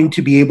we going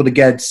to be able to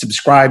get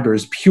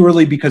subscribers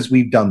purely because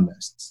we've done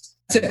this?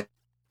 That's it.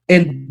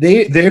 And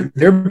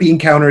they're being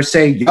counters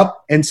say, yep,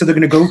 and so they're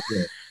going to go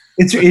for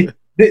it.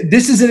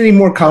 This isn't any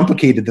more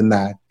complicated than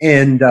that.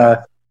 And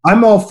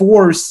I'm all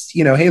for,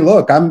 hey,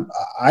 look,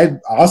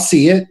 I'll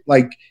see it.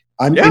 Like,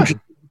 I'm interested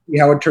to see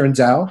how it turns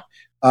out.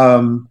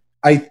 I'm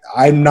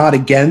not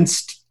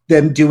against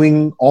them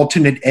doing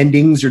alternate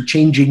endings or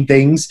changing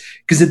things,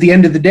 because at the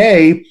end of the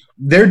day,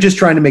 they're just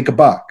trying to make a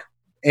buck.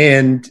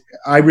 And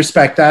I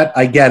respect that.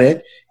 I get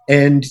it.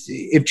 And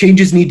if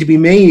changes need to be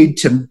made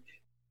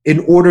in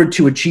order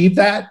to achieve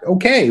that,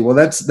 okay, well,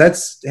 that's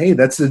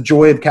the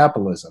joy of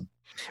capitalism.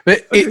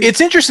 But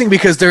it's interesting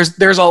because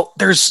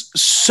there's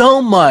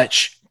so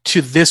much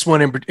to this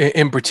one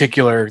in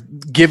particular,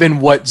 given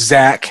what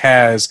Zach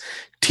has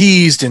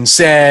teased and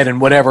said and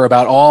whatever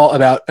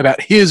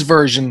about his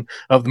version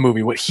of the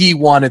movie, what he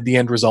wanted the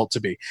end result to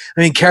be.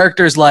 I mean,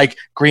 characters like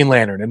Green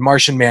Lantern and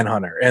Martian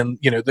Manhunter, and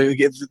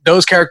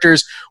those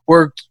characters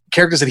were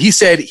characters that he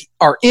said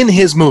are in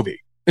his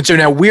movie, and so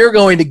now we're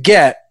going to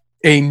get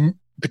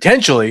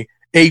potentially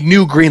a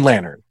new Green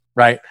Lantern,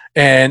 right?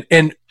 And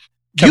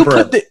you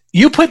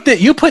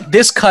put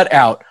this cut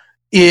out,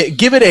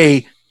 give it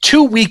a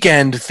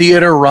 2-weekend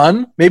theater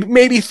run,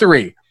 maybe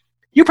 3.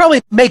 You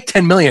probably make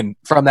 10 million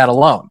from that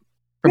alone,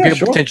 from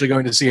people potentially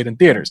going to see it in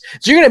theaters.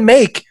 So you're going to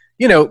make,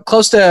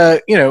 close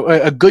to,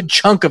 a good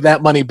chunk of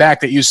that money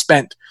back that you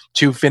spent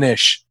to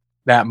finish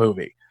that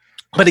movie.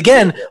 But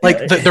again,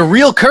 like the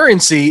real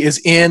currency is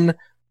in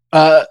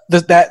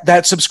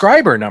that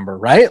subscriber number,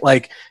 right?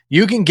 Like,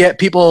 you can get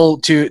people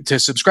to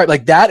subscribe.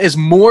 Like, that is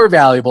more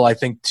valuable, I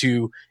think,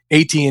 to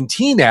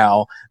AT&T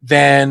now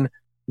than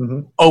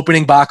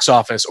opening box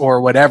office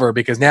or whatever,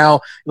 because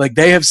now, like,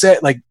 they have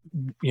said, like,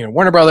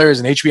 Warner Brothers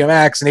and HBO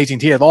Max and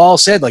AT&T have all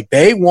said, like,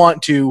 they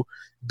want to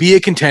be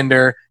a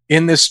contender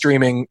in this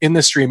streaming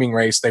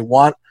race. They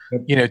want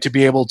to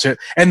be able to,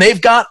 and they've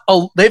got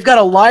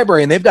a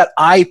library and they've got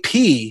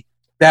IP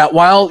that,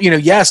 while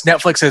yes,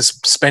 Netflix has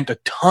spent a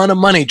ton of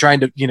money trying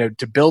to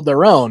to build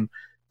their own,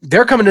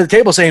 they're coming to the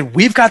table saying,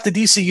 we've got the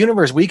DC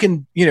universe, we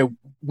can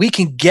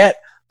get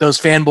those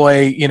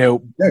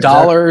fanboy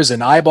dollars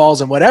and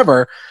eyeballs and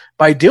whatever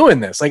by doing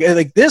this.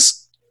 Like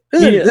this.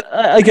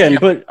 Again,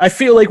 but I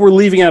feel like we're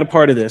leaving out a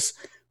part of this,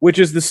 which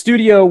is the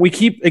studio. We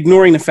keep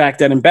ignoring the fact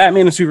that in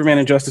Batman and Superman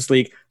and Justice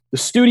League, the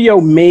studio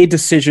made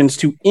decisions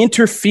to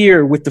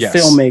interfere with the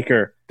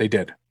filmmaker. They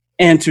did.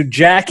 And to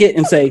jack it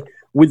and say,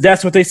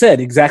 that's what they said.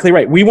 Exactly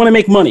right. We want to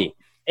make money.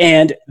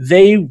 And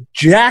they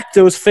jacked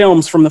those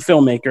films from the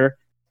filmmaker,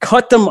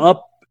 cut them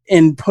up,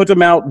 and put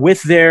them out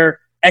with their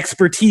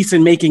expertise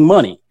in making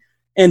money.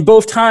 And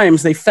both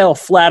times they fell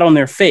flat on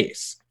their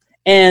face.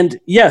 And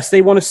yes,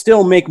 they want to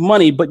still make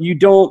money, but you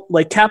don't,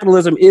 like,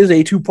 capitalism is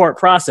a two-part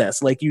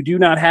process. Like, you do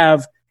not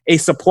have a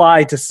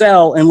supply to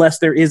sell unless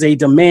there is a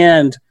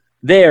demand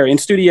there. And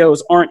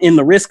studios aren't in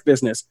the risk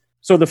business.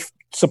 So the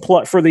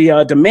supply for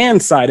the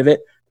demand side of it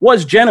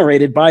was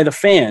generated by the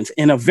fans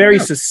in a very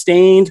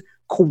sustained,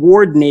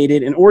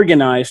 coordinated, and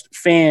organized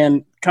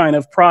fan kind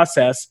of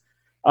process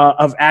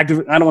of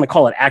active. I don't want to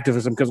call it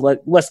activism because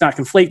let's not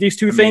conflate these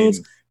two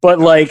things. But,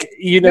 like,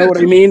 you know what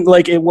I mean?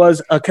 Like, it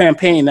was a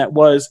campaign that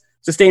was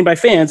sustained by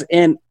fans,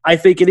 and I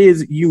think it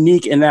is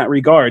unique in that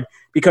regard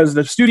because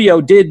the studio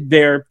did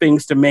their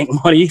things to make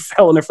money,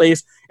 fell in their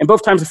face, and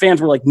both times the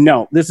fans were like,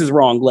 no, this is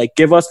wrong. Like,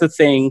 give us the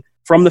thing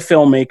from the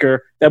filmmaker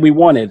that we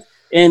wanted.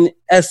 And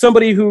as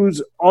somebody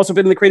who's also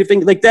been in the creative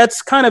thing, like,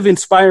 that's kind of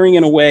inspiring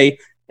in a way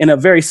in a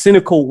very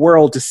cynical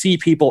world to see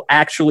people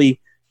actually,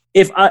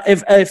 if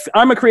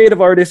I'm a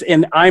creative artist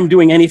and I'm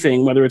doing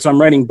anything, whether it's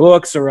I'm writing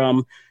books or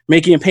I'm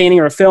making a painting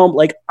or a film,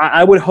 like,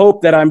 I would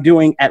hope that I'm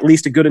doing at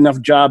least a good enough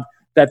job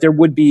that there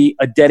would be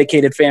a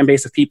dedicated fan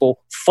base of people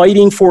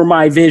fighting for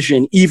my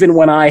vision, even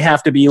when I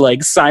have to be,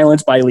 like,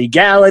 silenced by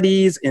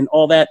legalities and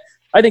all that.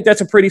 I think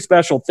that's a pretty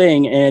special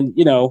thing. And,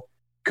 you know,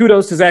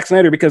 kudos to Zack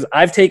Snyder because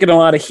I've taken a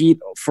lot of heat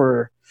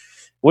for,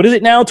 what is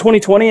it now,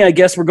 2020? I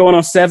guess we're going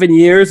on 7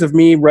 years of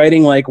me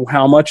writing, like,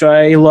 how much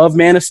I love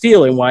Man of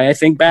Steel and why I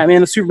think Batman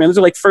and Superman. Those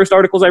are, like, first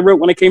articles I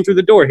wrote when I came through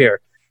the door here.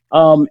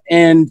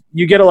 And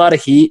you get a lot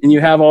of heat and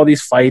you have all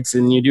these fights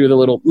and you do the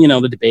little, you know,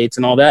 the debates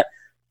and all that.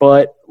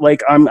 But,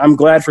 like, I'm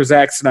glad for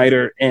Zack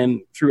Snyder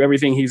and through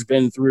everything he's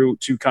been through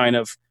to kind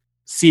of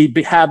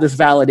have this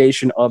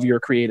validation of your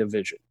creative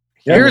vision.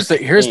 Here's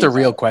the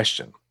real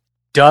question.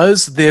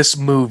 Does this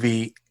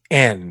movie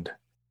end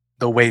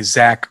the way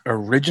Zack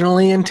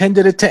originally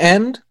intended it to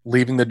end,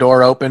 leaving the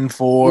door open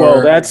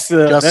for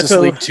Justice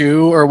League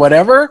 2 or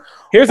whatever?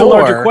 Here's a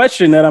larger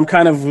question that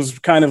was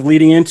kind of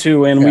leading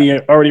into, and we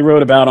already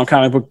wrote about on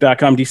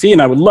comicbook.com DC,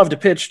 and I would love to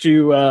pitch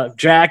to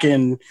Jack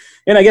and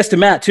I guess to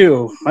Matt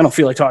too. I don't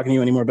feel like talking to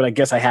you anymore, but I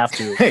guess I have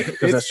to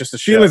because that's just a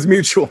show. Feelings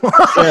mutual.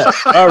 Yeah.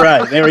 All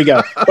right, there we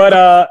go.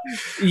 But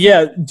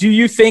do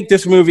you think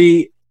this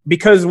movie?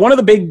 Because one of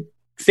the big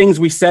things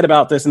we said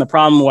about this and the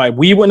problem why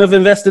we wouldn't have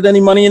invested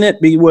any money in it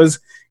was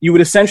you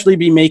would essentially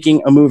be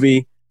making a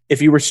movie,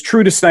 if you were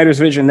true to Snyder's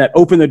vision, that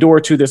opened the door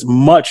to this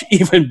much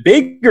even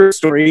bigger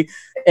story.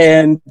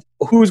 And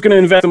who's going to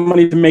invest the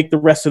money to make the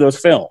rest of those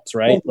films,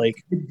 right? Well,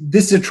 like,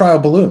 this is a trial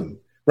balloon,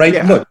 right?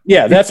 Yeah. Look,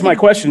 that's my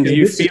question. Do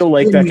you feel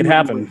like that could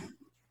happen?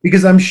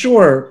 Because I'm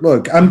sure.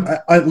 Look,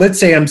 let's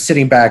say I'm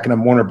sitting back and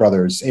I'm Warner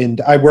Brothers,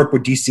 and I work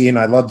with DC, and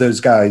I love those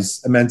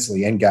guys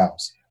immensely and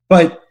gals.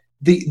 But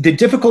the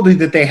difficulty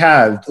that they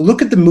have,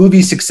 look at the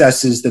movie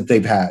successes that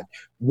they've had: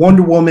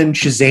 Wonder Woman,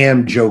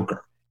 Shazam,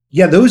 Joker.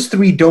 Yeah, those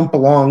three don't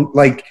belong,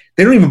 like,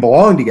 they don't even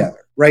belong together,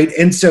 right?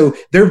 And so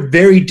they're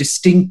very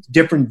distinct,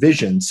 different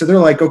visions. So they're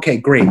like, okay,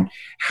 great.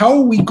 What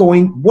are we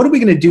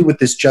going to do with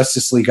this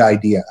Justice League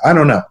idea? I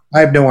don't know. I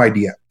have no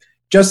idea.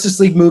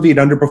 Justice League movie, it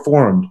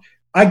underperformed.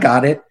 I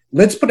got it.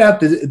 Let's put out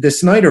the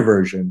Snyder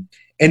version.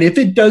 And if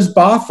it does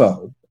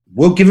boffo,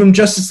 we'll give them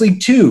Justice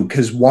League 2,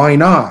 because why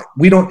not?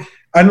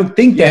 I don't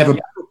think they have a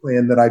better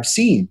plan that I've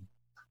seen.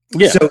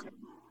 Yeah, so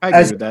I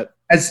agree with that.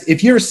 As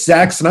if you're a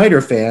Zack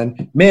Snyder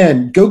fan,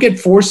 man, go get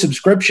 4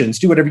 subscriptions,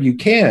 do whatever you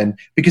can,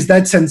 because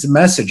that sends a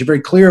message, a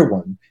very clear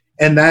one.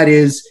 And that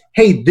is,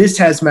 hey, this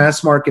has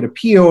mass market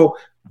appeal.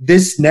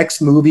 This next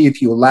movie,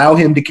 if you allow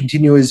him to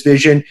continue his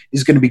vision,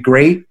 is going to be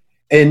great.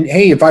 And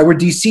hey, if I were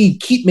DC,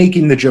 keep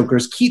making the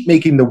Jokers, keep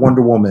making the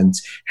Wonder Womans,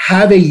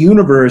 have a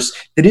universe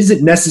that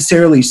isn't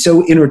necessarily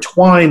so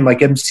intertwined like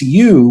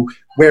MCU,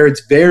 where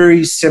it's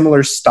very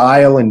similar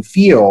style and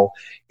feel.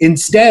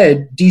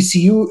 Instead,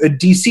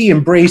 DC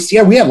embraced,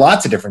 we have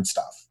lots of different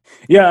stuff.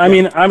 Yeah, I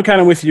mean, I'm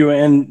kind of with you,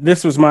 and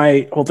this was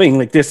my whole thing.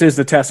 Like, this is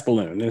the test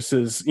balloon. This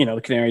is,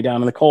 the canary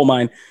down in the coal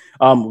mine,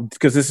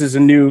 because this is a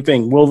new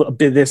thing. Will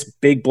this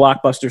big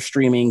blockbuster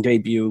streaming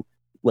debut,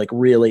 like,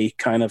 really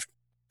kind of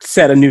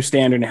set a new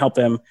standard and help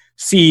them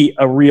see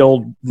a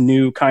real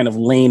new kind of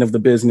lane of the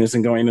business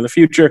and going into the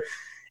future?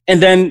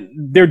 And then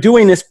they're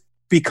doing this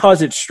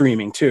because it's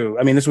streaming, too.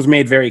 I mean, this was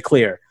made very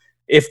clear.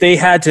 If they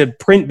had to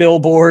print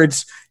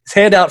billboards,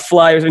 hand out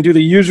flyers, and do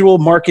the usual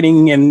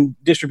marketing and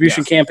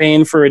distribution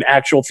campaign for an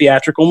actual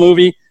theatrical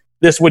movie,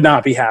 this would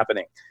not be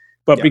happening.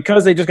 But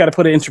because they just got to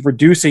put it into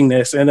producing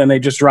this and then they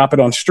just drop it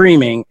on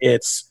streaming,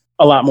 it's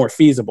a lot more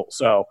feasible.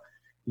 So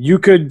you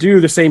could do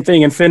the same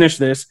thing and finish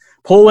this,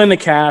 pull in the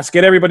cast,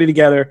 get everybody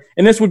together,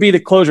 and this would be the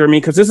closure. I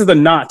mean, because this is the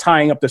not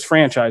tying up this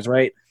franchise,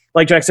 right?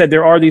 Like Jack said,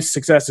 there are these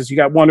successes. You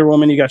got Wonder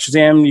Woman, you got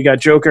Shazam, you got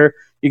Joker,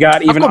 you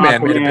got even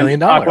Aquaman made $1 billion.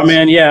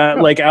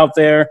 Aquaman, like out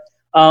there.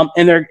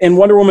 And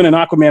Wonder Woman and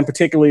Aquaman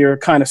particularly are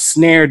kind of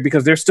snared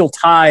because they're still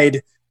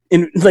tied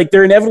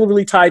they're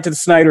inevitably tied to the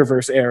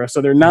Snyderverse era,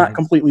 so they're not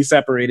completely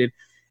separated.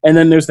 And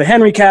then there's the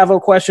Henry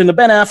Cavill question, the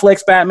Ben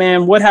Affleck's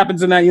Batman. What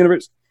happens in that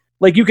universe?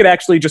 Like, you could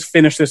actually just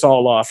finish this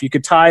all off. You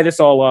could tie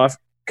this all off,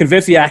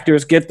 convince the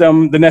actors, get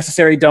them the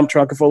necessary dump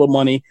truck full of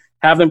money,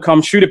 have them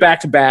come shoot it back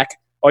to back.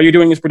 All you're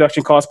doing is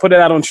production costs. Put it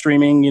out on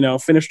streaming.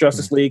 Finish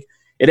Justice League.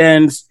 It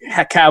ends.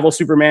 Cavill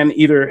Superman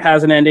either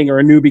has an ending or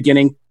a new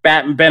beginning.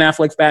 Ben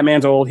Affleck's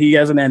Batman's old. He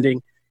has an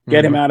ending.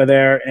 Get him out of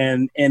there,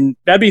 and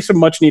that'd be some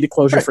much needed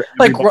closure for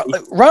everybody.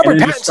 Like Robert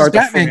Pattinson's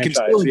Batman can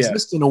still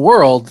exist in a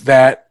world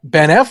that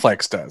Ben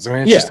Affleck's does.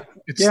 I mean,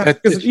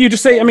 you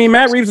just say. I mean,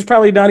 Matt Reeves is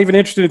probably not even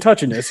interested in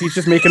touching this. He's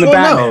just making the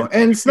Batman. No.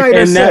 And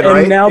Snyder said,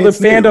 right? And now the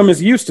fandom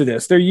is used to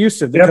this. They're used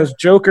to it because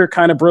Joker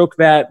kind of broke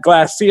that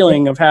glass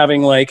ceiling of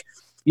having like,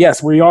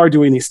 yes, we are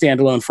doing these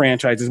standalone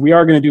franchises. We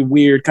are going to do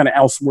weird kind of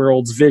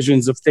Elseworlds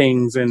visions of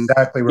things, and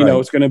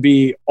it's going to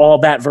be all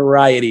that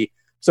variety.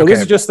 So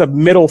this is just the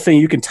middle thing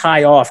you can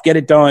tie off, get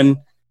it done,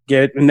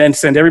 and then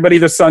send everybody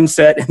to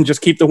sunset and just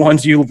keep the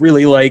ones you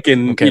really like.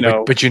 And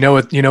but you know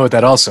what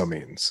that also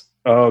means.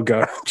 Oh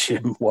God,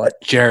 Jim,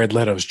 what? Jared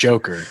Leto's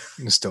Joker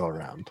is still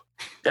around.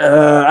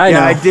 I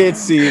know. I did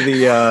see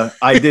the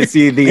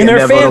and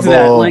they're fans of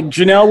that. Like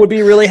Janelle would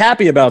be really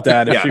happy about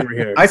that if she were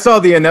here. I saw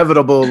the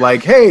inevitable,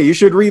 like, hey, you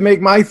should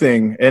remake my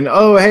thing, and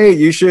oh, hey,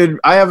 you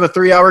should. I have a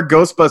 3-hour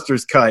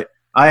Ghostbusters cut.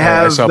 I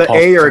have the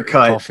Ayer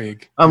cut.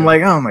 I'm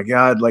like, oh my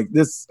God, like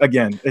this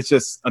again. It's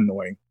just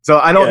annoying. So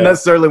I don't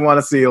necessarily want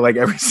to see like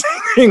every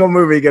single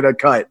movie get a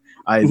cut.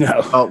 I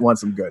want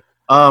some good.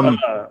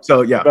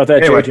 So yeah, about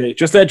that JJ,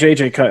 just that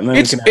JJ cut. And then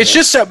it's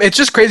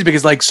just crazy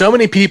because like so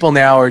many people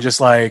now are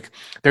just like,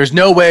 there's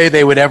no way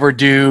they would ever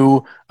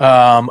do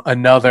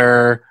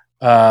another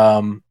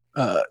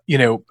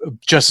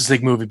Justice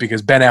League movie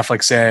because Ben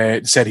Affleck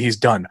said he's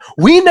done.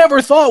 We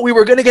never thought we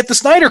were going to get the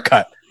Snyder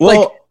cut. Well,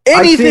 like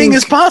anything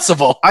is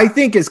possible. I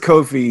think as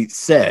Kofi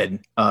said,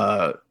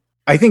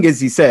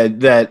 he said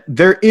that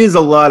there is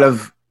a lot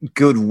of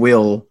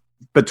goodwill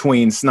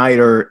between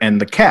Snyder and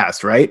the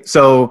cast, right?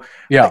 So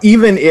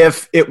even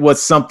if it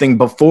was something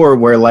before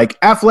where like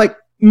Affleck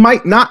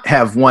might not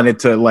have wanted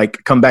to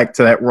like come back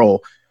to that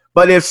role,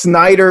 but if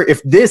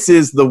this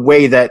is the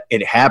way that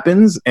it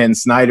happens and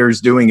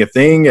Snyder's doing a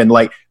thing and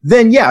like,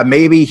 then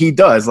maybe he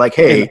does like,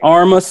 hey,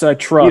 Armas, I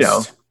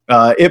trust.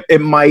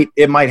 It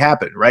might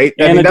happen, right?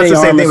 I mean, that's the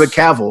same thing with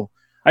Cavill.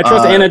 I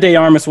trust Ana de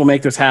Armas will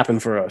make this happen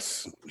for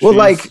us. Well,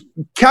 like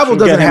Cavill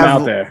doesn't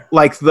have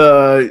like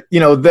the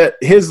that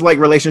his like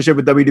relationship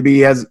with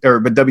WB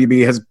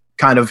has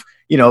kind of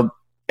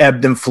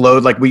ebbed and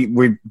flowed. Like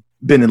we've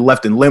been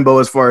left in limbo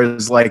as far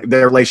as like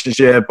their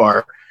relationship,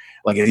 or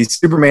like is he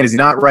Superman, is he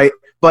not, right?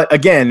 But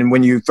again,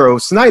 when you throw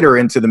Snyder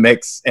into the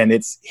mix and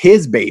it's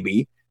his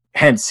baby,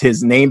 hence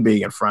his name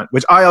being in front,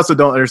 which I also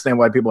don't understand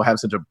why people have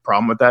such a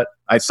problem with that.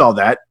 I saw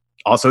that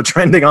also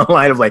trending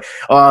online of like,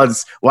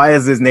 why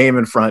is his name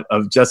in front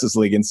of Justice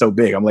League and so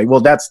big? I'm like, well,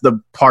 that's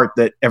the part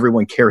that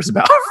everyone cares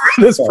about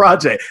for this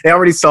project. They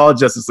already saw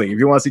Justice League. If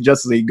you want to see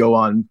Justice League, go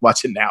on,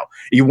 watch it now.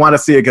 You want to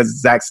see it because it's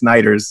Zack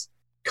Snyder's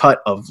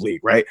cut of League,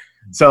 right?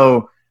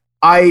 So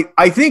I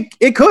think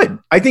it could.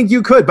 I think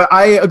you could, but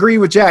I agree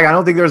with Jack. I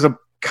don't think there's a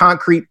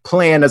concrete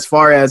plan as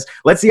far as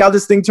let's see how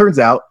this thing turns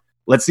out.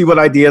 Let's see what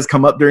ideas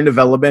come up during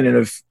development. And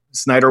if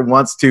Snyder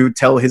wants to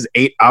tell his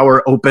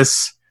 8-hour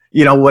opus,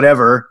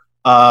 whatever,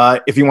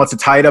 if he wants to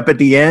tie it up at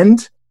the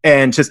end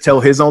and just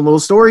tell his own little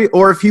story,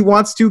 or if he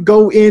wants to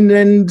go in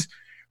and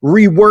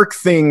rework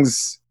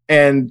things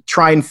and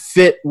try and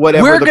fit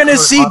whatever. We're going to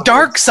see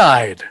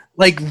Darkseid.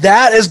 Like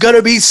that is going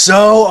to be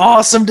so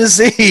awesome to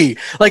see.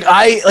 Like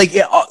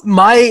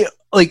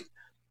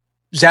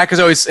Zach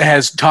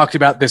has talked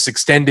about this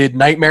extended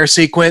nightmare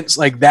sequence.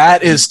 Like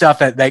that is stuff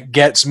that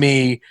gets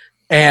me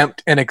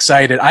amped and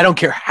excited. I don't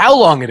care how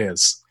long it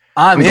is.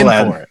 I'm in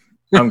for it.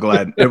 I'm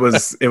glad. It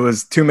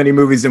was too many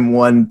movies in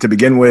one to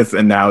begin with,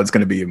 and now it's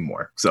going to be even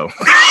more. So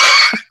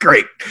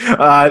great.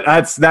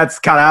 That's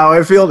kind of how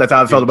I feel. That's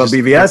how I felt about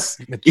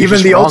BVS.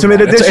 Even the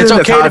Ultimate Edition. It's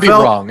okay to be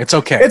wrong. It's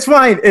okay. It's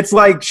fine. It's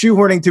like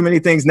shoehorning too many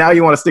things. Now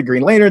you want to stick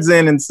Green Lanterns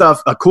in and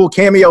stuff. A cool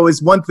cameo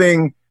is one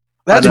thing.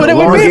 That's what it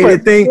would be.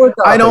 Thing.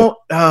 I don't.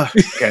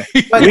 Okay.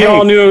 But we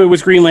all knew it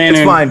was Green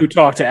Lantern who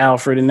talked to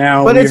Alfred, and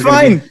now. But it's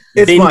fine.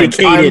 It's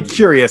vindicated. I'm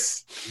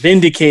curious.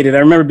 Vindicated. I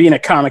remember being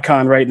at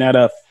Comic-Con writing that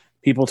up.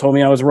 People told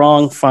me I was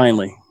wrong.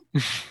 Finally,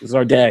 this is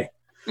our day.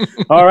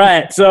 All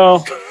right.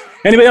 So,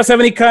 anybody else have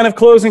any kind of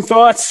closing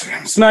thoughts?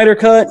 Snyder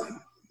cut,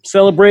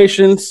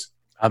 celebrations.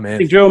 I'm in. I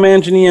think Joe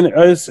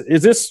Manganiello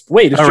is this?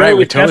 Wait, is all Joe right,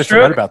 we totally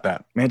forgot about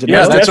that. Yeah,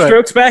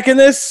 Deathstroke's back in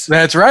this.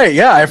 That's right.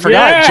 Yeah, I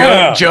forgot.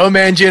 Yeah. Joe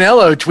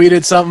Manganiello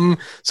tweeted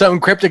something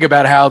cryptic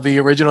about how the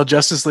original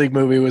Justice League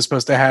movie was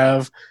supposed to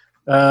have.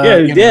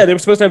 They were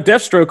supposed to have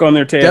Deathstroke on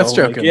their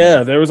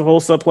tail. There was a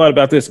whole subplot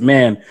about this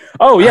man.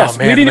 Oh yes,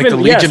 we didn't even.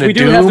 Yes, we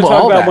do have to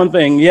talk about one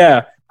thing.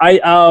 Yeah,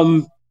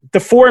 the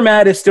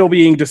format is still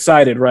being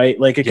decided, right?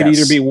 Like it could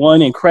either be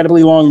one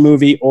incredibly long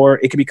movie or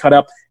it could be cut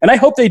up. And I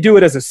hope they do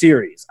it as a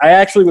series. I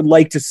actually would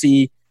like to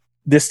see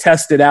this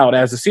tested out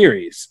as a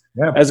series.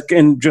 Yeah.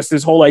 And just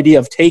this whole idea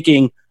of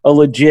taking a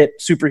legit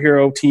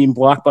superhero team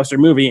blockbuster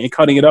movie and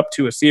cutting it up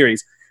to a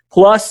series.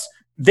 Plus,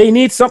 they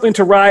need something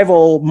to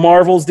rival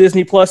Marvel's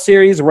Disney Plus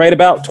series right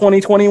about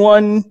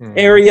 2021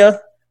 area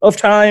of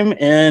time,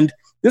 and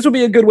this would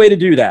be a good way to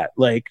do that.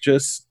 Like,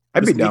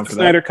 I'd be down for that.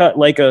 Snyder cut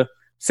like a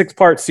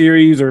 6-part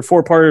series or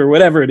 4-part or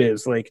whatever it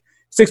is. Like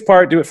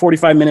 6-part, do it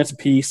 45 minutes a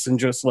piece, and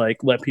just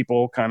like let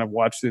people kind of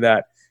watch through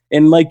that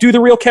and like do the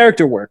real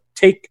character work.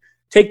 Take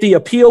the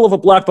appeal of a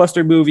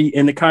blockbuster movie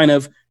and the kind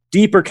of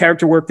deeper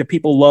character work that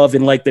people love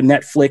in like the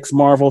Netflix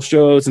Marvel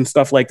shows and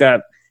stuff like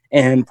that,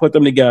 and put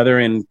them together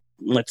and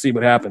let's see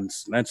what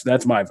happens.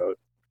 That's my vote.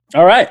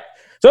 All right.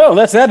 So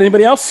that's that.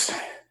 Anybody else?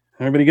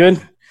 Everybody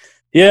good?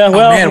 Yeah.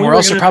 Well, man, we're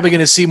also probably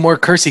going to see more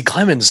Kiersey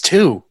Clemons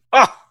too.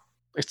 Oh,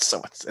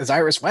 is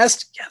Iris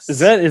West? Yes. Is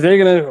they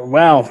gonna?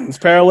 Wow. It's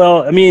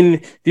parallel. I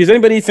mean, does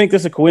anybody think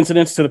this is a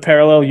coincidence to the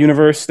parallel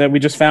universe that we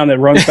just found that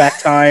runs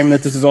back time,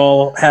 that this is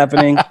all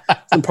happening?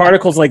 Some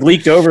particles like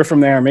leaked over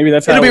from there. Maybe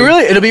that's how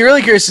it'll be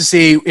really curious to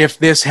see if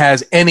this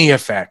has any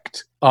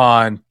effect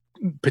on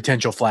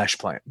potential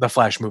the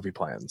Flash movie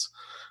plans.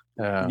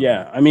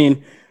 Yeah, I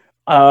mean,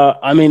 and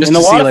a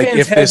lot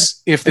of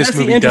fans if this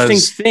movie does, that's the interesting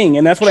thing,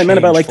 and that's what I meant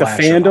about like the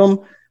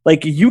fandom.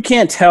 Like, you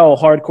can't tell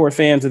hardcore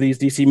fans of these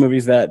DC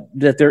movies that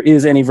there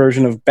is any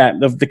version of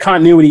the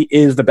continuity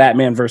is the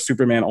Batman vs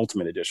Superman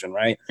Ultimate Edition,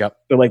 right? Yep.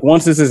 So like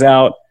once this is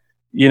out,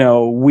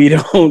 we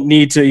don't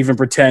need to even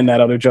pretend that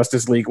other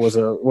Justice League was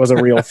a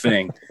real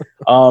thing.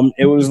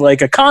 It was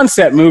like a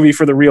concept movie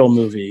for the real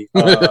movie,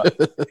 and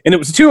it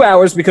was 2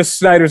 hours because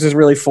Snyder's is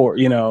really 4.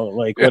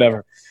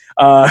 Whatever.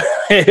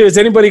 Is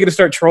anybody going to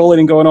start trolling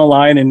and going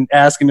online and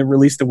asking to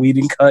release the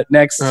Whedon cut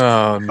next?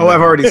 Oh, no.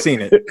 I've already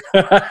seen it.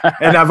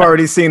 And I've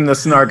already seen the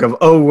snark of,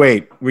 oh,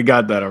 wait, we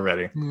got that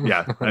already.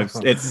 Yeah.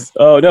 It's.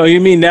 Oh, no, you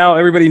mean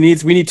now we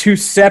need 2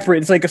 separate,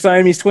 it's like a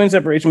Siamese twin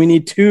separation. We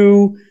need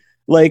 2,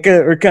 I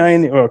can't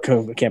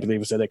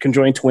believe I said that,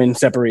 conjoined twin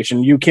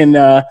separation. You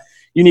can,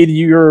 you need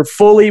your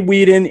fully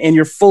Whedon and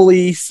your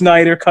fully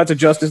Snyder cuts of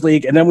Justice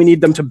League, and then we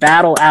need them to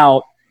battle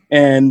out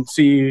and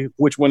see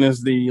which one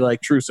is the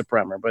true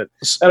suprema. But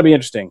that'll be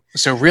interesting.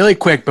 So really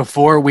quick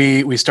before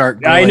we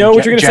start going, I know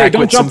what you're going to say.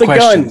 Don't jump the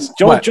gun.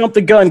 Don't jump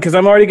the gun, because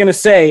I'm already going to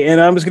say, and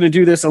I'm just going to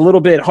do this a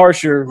little bit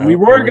harsher. We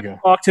were going to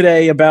talk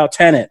today about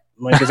Tenet. Is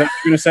that what you're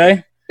going to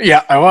say?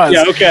 Yeah, I was.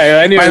 Yeah,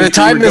 okay. I knew. By the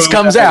time this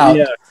comes out.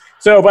 Yeah.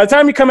 So by the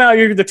time you come out,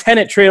 the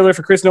Tenet trailer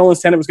for Chris Nolan's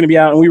Tenet was going to be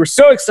out, and we were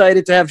so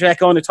excited to have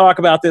Jack on to talk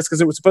about this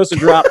because it was supposed to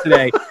drop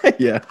today.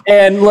 Yeah.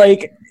 And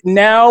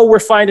now we're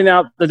finding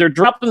out that they're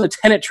dropping the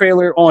Tenet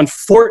trailer on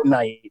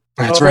Fortnite.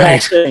 That's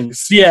right.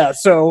 Things. Yeah.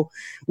 So,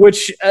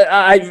 which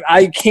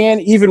I can't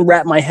even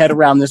wrap my head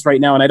around this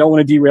right now, and I don't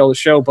want to derail the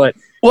show, but.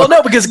 Well,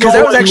 no, because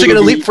I was actually going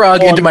to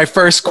leapfrog into my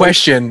first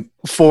question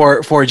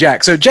for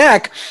Jack. So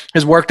Jack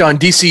has worked on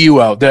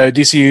DCUO, the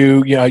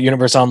DCU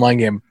Universe Online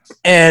game.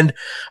 And,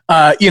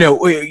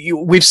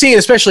 we've seen,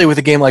 especially with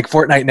a game like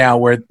Fortnite now,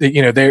 where,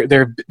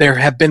 there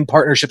have been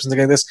partnerships and things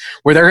like this,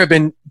 where there have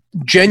been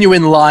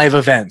genuine live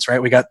events,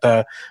 right? We got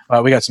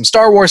some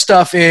Star Wars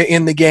stuff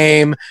in the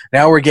game.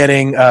 Now we're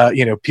getting,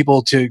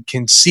 people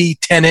can see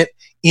Tenet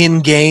in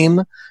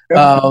game.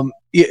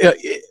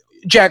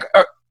 Jack,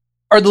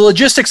 are the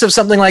logistics of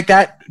something like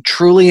that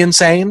truly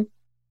insane?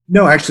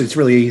 No, actually, it's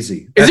really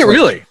easy. Is it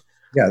really?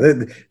 Yeah,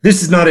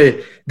 this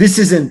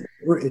isn't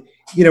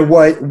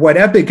what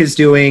Epic is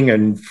doing,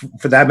 and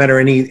for that matter,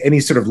 any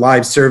sort of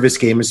live service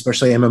game,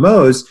 especially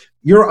MMOs.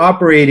 You're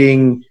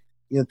operating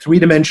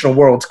 3-dimensional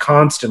worlds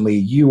constantly.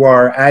 You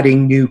are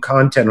adding new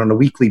content on a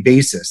weekly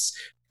basis.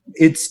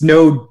 It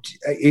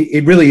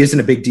really isn't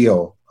a big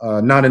deal.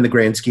 Not in the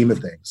grand scheme of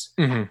things.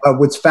 Mm-hmm.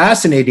 What's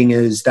fascinating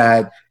is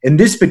that in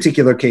this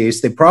particular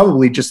case, they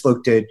probably just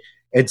looked at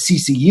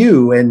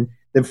CCU, and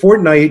the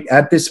Fortnite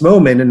at this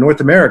moment in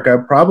North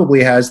America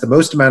probably has the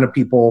most amount of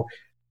people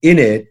in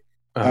it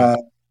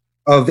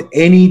of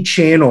any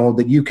channel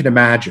that you can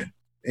imagine.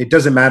 It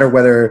doesn't matter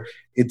whether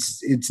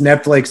it's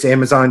Netflix,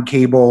 Amazon,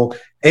 cable,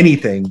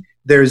 anything.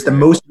 There's the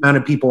most amount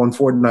of people in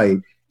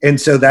Fortnite,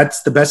 and so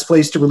that's the best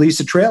place to release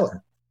a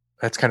trailer.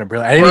 That's kind of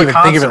brilliant. I didn't even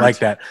think of it like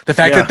that. The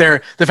fact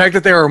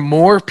that there are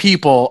more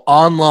people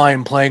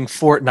online playing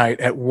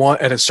Fortnite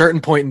at a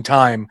certain point in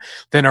time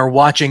than are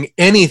watching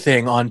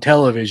anything on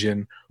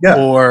television,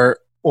 or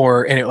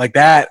like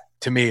that,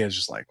 to me is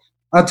just like.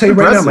 I'll tell you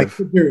right now, my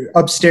kids are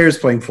upstairs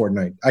playing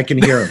Fortnite. I can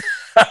hear them.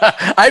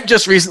 I've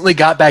just recently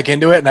got back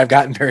into it, and I've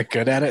gotten very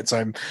good at it. So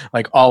I'm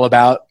all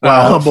about.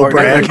 Humble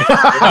brag.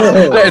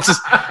 It's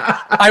just,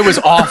 I was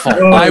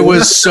awful. I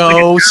was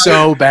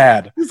so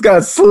bad. Just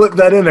gotta slip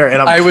that in there, and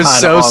I was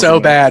so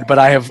bad. But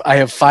I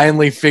have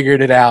finally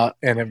figured it out,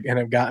 and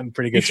have gotten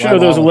pretty good. You show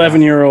those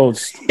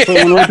 11-year-olds put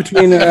one right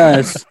between their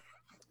eyes.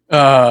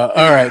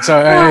 All right, so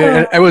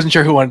I wasn't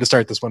sure who wanted to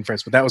start this one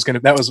first, but that was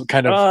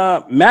kind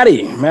of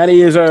Maddie.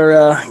 Maddie is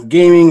our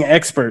gaming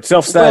expert,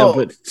 self-styled,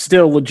 but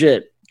still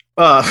legit.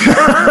 Actually,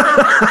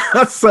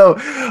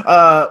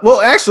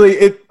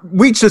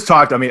 we just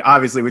talked. I mean,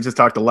 obviously, we just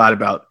talked a lot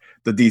about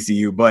the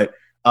DCU, but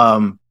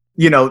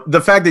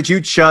the fact that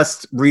you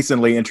just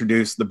recently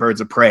introduced the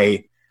Birds of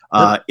Prey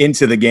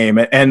into the game.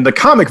 And the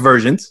comic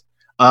versions,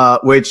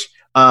 which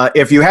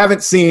if you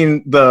haven't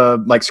seen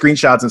the like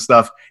screenshots and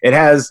stuff, it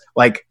has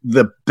like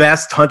the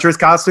best Huntress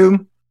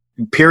costume,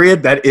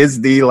 period. That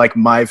is the like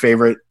my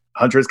favorite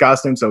Huntress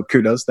costume. So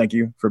kudos. Thank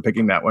you for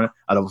picking that one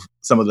out of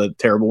some of the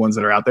terrible ones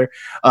that are out there.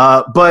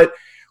 But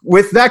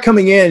with that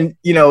coming in,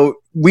 you know,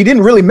 we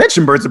didn't really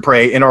mention Birds of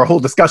Prey in our whole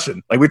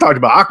discussion. Like we talked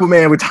about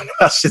Aquaman, we talked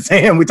about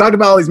Shazam, we talked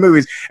about all these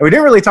movies, and we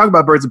didn't really talk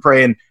about Birds of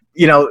Prey. And,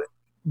 you know,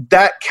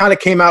 that kind of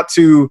came out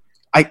to,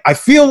 I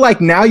feel like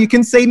now you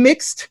can say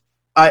mixed.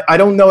 I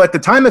don't know. At the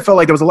time, it felt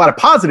like there was a lot of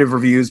positive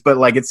reviews, but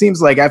like it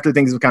seems like after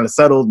things have kind of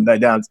settled and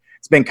died down,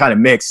 it's been kind of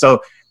mixed.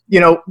 So, you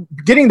know,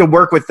 getting to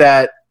work with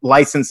that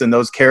license and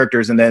those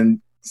characters and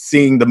then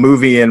seeing the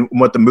movie and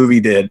what the movie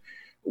did,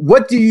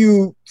 what do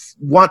you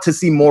want to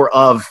see more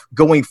of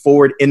going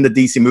forward in the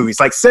DC movies?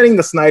 Like setting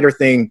the Snyder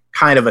thing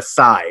kind of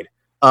aside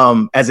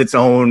as its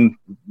own,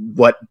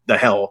 what the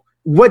hell?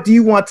 What do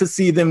you want to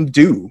see them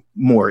do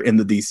more in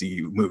the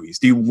DC movies?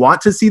 Do you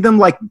want to see them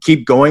like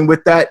keep going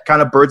with that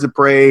kind of Birds of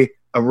Prey,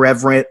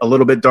 irreverent, a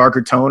little bit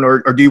darker tone,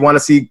 or do you want to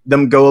see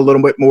them go a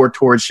little bit more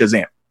towards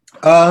Shazam?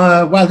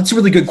 Wow, that's a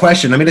really good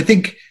question. I mean, I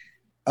think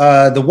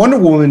the Wonder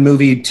Woman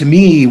movie to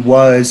me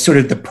was sort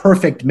of the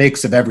perfect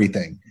mix of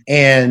everything.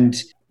 And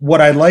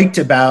what I liked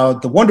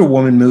about the Wonder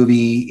Woman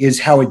movie is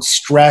how it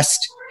stressed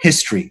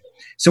history.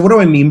 So what do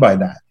I mean by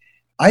that?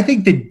 I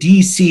think that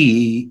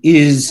DC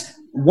is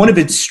one of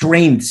its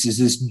strengths is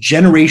this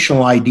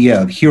generational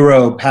idea of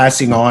hero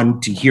passing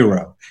on to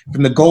hero,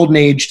 from the golden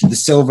age to the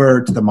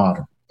silver to the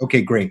modern.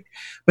 Okay, great.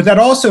 But that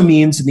also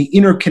means in the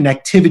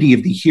interconnectivity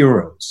of the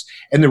heroes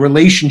and the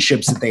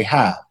relationships that they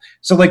have.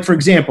 So like, for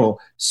example,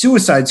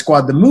 Suicide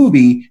Squad, the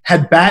movie,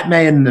 had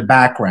Batman in the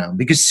background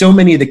because so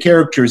many of the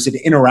characters had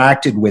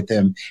interacted with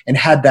him and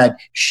had that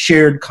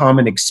shared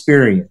common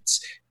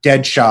experience.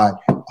 Deadshot,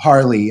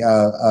 Harley,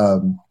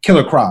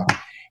 Killer Croc.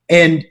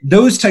 And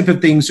those type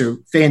of things are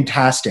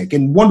fantastic.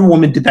 And Wonder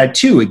Woman did that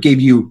too. It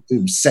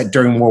was set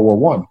during World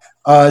War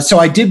I. So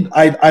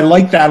I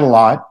like that a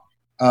lot.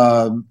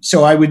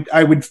 So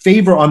I would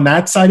favor on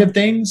that side of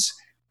things.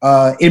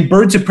 In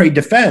Birds of Prey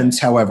defense,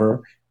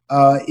 however,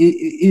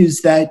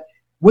 is that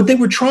what they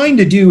were trying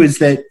to do is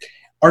that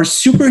are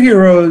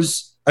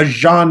superheroes a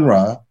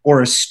genre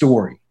or a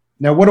story?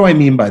 Now, what do I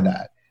mean by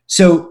that?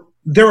 So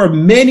there are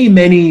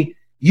many,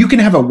 you can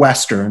have a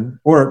Western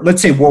or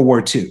let's say World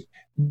War II.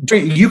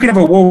 You can have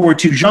a World War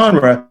II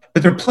genre,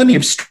 but there are plenty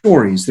of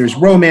stories. There's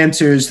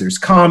romancers, there's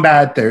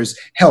combat, there's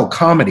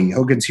comedy,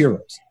 Hogan's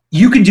Heroes.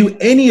 You can do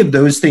any of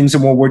those things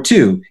in World War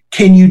II.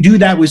 Can you do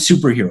that with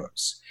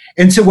superheroes?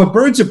 And so what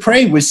Birds of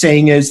Prey was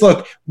saying is,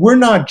 look, we're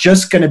not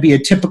just going to be a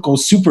typical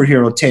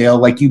superhero tale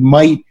like you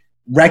might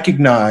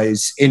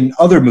recognize in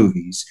other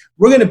movies.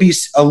 We're going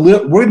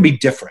to be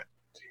different.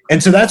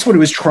 And so that's what it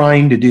was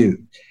trying to do.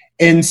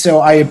 And so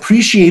I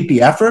appreciate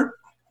the effort.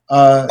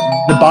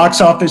 The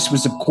box office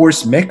was, of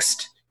course,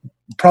 mixed,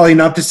 probably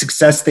not the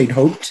success they'd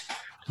hoped.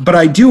 But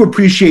I do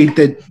appreciate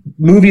that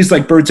movies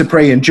like Birds of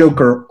Prey and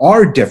Joker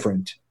are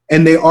different.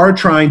 And they are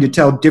trying to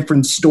tell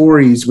different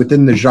stories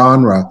within the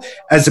genre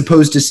as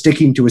opposed to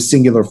sticking to a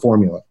singular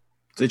formula.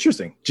 It's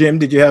interesting. Jim,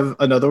 did you have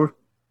another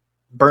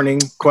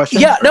burning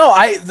question? Yeah, no,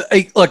 I've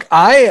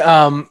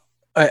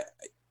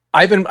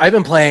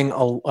been playing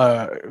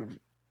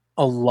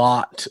a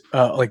lot,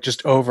 like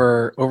just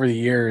over the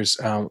years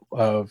of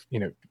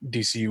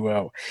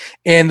DCUO,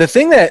 and the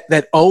thing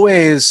that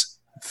always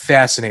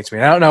fascinates me.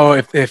 And I don't know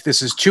if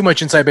this is too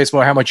much inside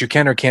baseball or how much you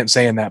can or can't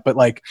say in that, but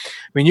like,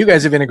 I mean, you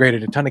guys have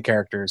integrated a ton of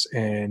characters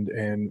and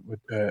with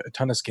a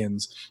ton of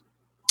skins,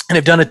 and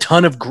have done a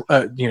ton of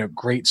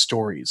great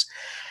stories.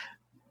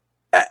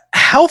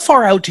 How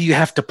far out do you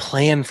have to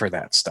plan for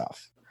that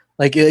stuff?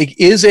 Like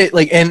is it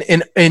like and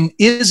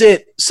is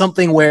it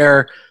something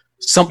where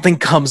something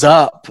comes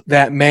up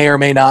that may or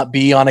may not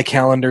be on a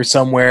calendar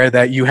somewhere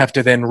that you have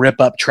to then rip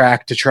up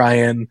track to try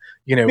and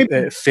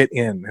fit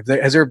in?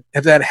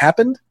 Have that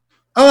happened?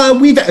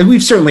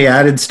 We've certainly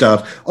added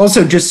stuff.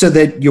 Also, just so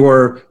that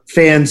your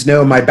fans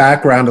know my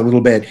background a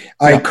little bit, yeah.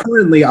 I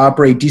currently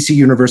operate DC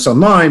Universe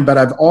Online, but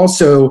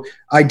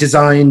I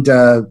designed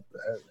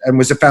and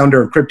was a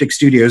founder of Cryptic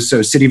Studios,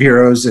 so City of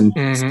Heroes and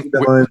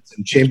Villains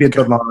and Champions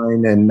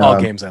Online and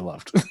all games I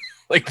loved.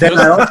 Like then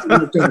I also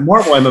worked on a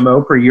Marvel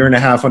MMO for a year and a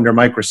half under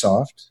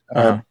Microsoft.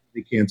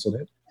 They canceled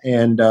it.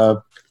 And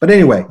but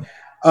anyway,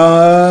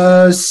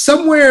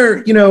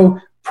 somewhere,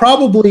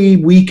 probably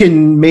we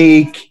can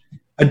make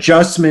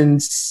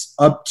adjustments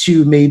up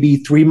to maybe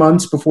 3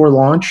 months before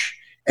launch.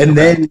 And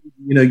then,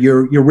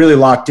 you're really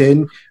locked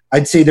in.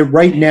 I'd say that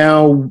right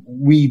now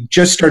we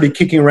just started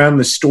kicking around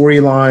the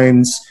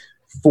storylines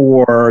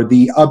for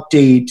the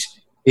update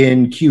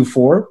in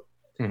Q4.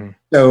 Mm-hmm.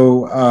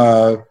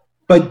 So,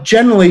 but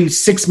generally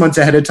 6 months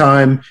ahead of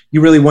time,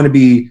 you really want to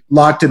be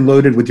locked and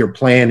loaded with your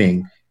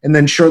planning. And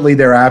then shortly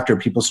thereafter,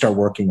 people start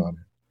working on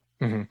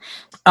it.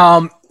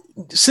 Mm-hmm.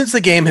 Since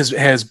the game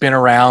has been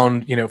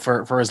around,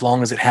 for as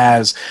long as it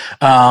has,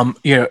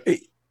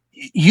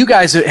 you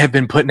guys have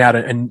been putting out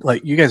and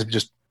like you guys have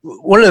just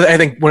I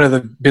think one of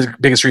the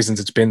biggest reasons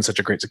it's been such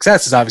a great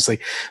success is obviously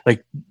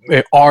like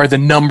are the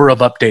number of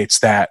updates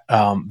that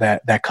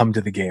that come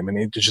to the game, and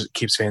it just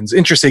keeps fans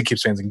interested,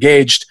 keeps fans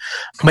engaged.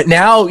 But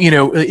now,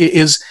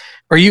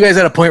 are you guys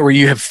at a point where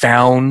you have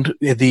found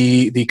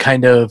the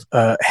kind of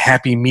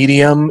happy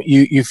medium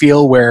you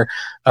feel where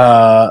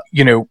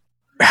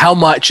how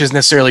much is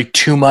necessarily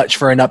too much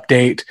for an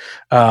update,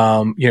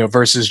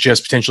 versus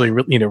just potentially,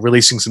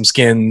 releasing some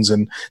skins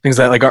and things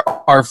like that? Like,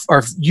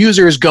 are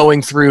users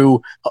going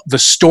through the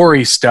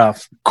story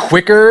stuff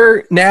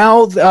quicker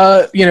now,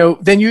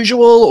 than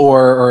usual,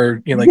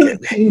 or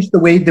like changed the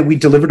way that we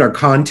delivered our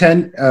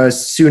content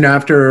soon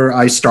after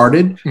I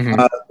started.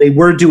 Mm-hmm. They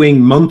were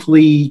doing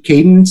monthly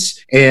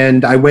cadence,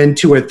 and I went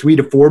to a 3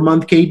 to 4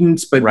 month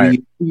cadence, but right.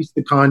 We increased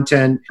the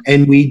content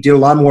and we did a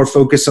lot more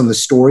focus on the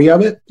story of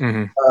it.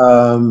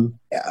 Mm-hmm.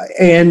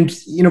 And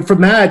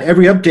from that,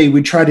 every update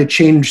we try to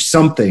change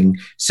something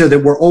so that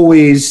we're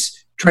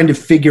always trying to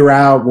figure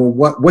out,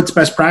 well, what's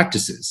best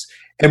practices,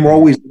 and we're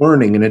always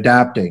learning and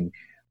adapting.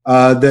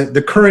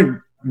 The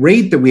current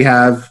rate that we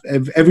have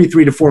of every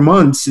 3 to 4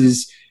 months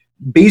is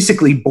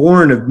basically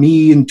born of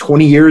me in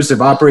 20 years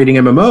of operating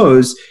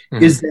MMOs.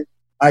 Mm-hmm. Is that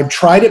I've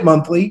tried it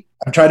monthly,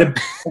 I've tried it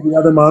every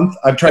other month,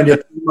 I've tried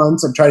it 3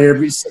 months, I've tried it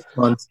every 6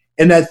 months,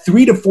 and that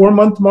 3 to 4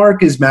 month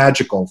mark is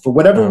magical for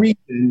whatever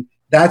reason.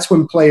 That's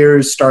when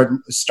players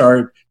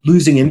start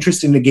losing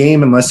interest in the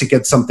game unless it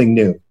gets something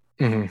new.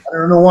 Mm-hmm. I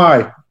don't know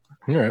why.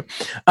 All right.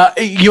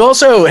 You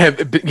also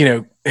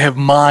have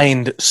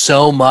mined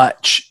so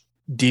much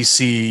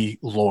DC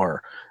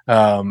lore.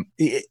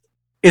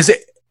 Is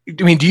it?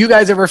 I mean, do you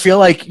guys ever feel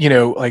like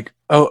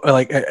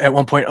at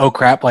one point, oh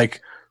crap, like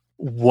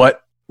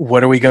what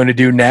are we going to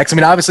do next? I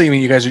mean, obviously,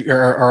 you guys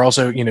are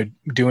also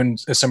doing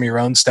some of your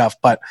own stuff,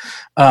 but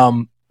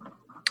so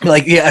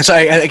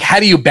how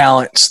do you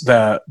balance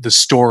the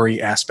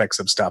story aspects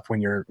of stuff when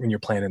you're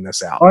planning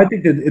this out? Oh, I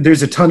think that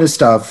there's a ton of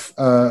stuff.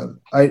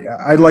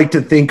 I like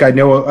to think I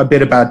know a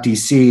bit about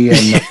DC,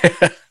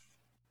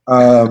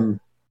 and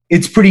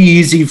it's pretty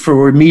easy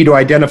for me to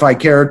identify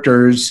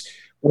characters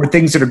or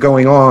things that are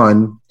going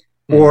on,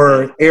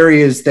 or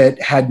areas that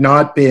had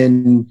not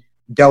been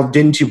delved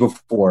into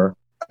before.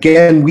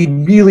 Again, we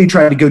really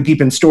try to go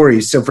deep in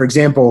stories. So, for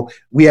example,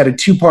 we had a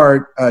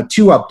 2-part,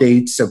 2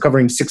 updates, so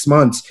covering 6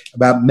 months,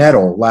 about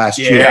Metal last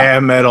year. Yeah,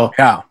 Metal.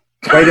 Yeah.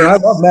 Right, and I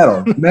love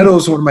Metal. Metal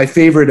is one of my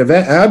favorite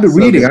events. I've been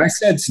reading, I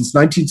said, since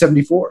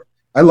 1974.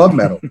 I love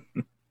Metal.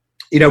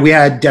 We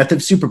had Death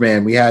of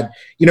Superman. We had,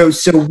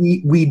 so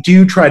we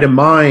do try to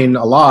mine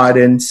a lot.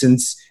 And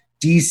since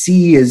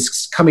DC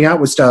is coming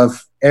out with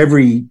stuff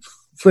every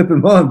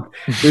flipping month,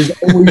 there's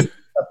always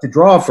stuff to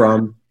draw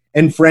from.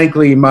 And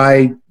frankly,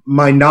 my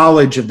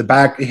knowledge of the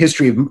back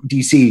history of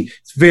DC,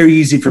 it's very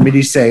easy for me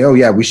to say, oh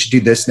yeah, we should do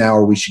this now,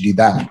 or we should do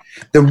that.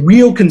 The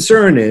real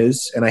concern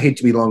is, and I hate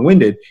to be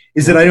long-winded,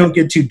 is that I don't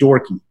get too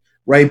dorky,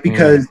 right?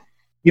 Because,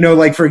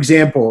 like for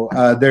example,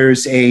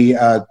 there's in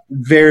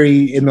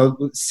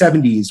the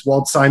 70s,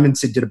 Walt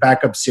Simonson did a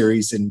backup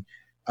series in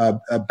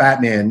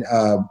Batman,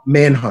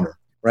 Manhunter,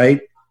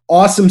 right?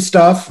 Awesome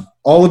stuff.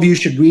 All of you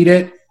should read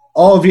it.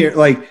 All of you,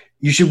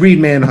 you should read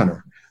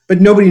Manhunter. But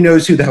nobody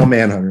knows who the hell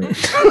Manhunter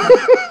is.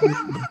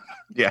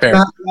 Yeah,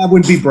 that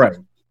would be bright.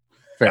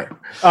 Fair.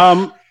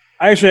 I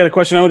actually had a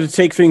question. I wanted to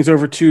take things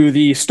over to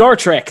the Star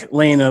Trek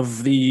lane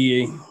of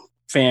the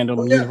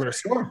fandom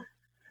universe. Sure.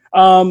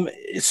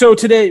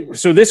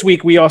 So this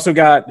week we also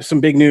got some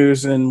big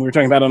news, and we were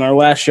talking about on our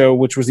last show,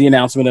 which was the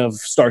announcement of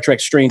Star Trek: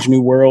 Strange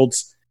New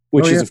Worlds,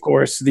 which is of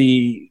course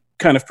the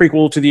kind of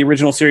prequel to the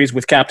original series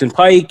with Captain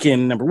Pike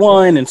and Number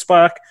One and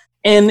Spock.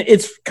 And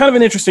it's kind of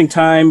an interesting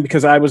time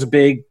because I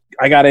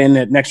got in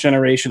at Next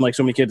Generation like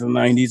so many kids in the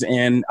 90s,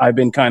 and I've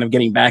been kind of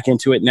getting back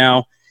into it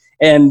now.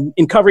 And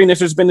in covering this,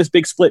 there's been this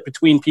big split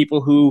between people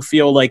who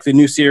feel like the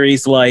new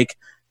series like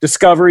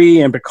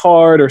Discovery and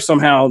Picard are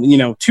somehow,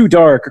 too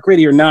dark or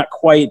gritty or not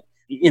quite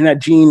in that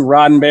Gene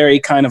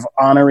Roddenberry kind of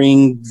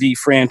honoring the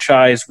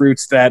franchise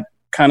roots, that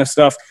kind of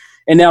stuff.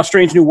 And now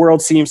Strange New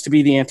World seems to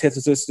be the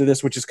antithesis to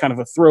this, which is kind of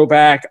a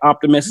throwback,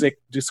 optimistic,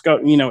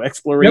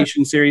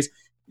 exploration series.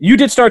 You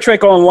did Star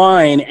Trek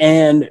Online,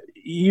 and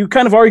you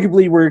kind of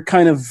arguably were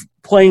kind of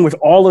playing with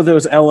all of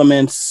those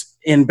elements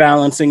and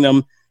balancing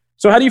them.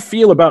 So how do you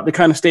feel about the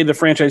kind of state of the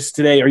franchise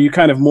today? Are you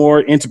kind of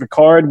more into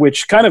Picard,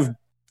 which kind of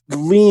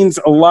leans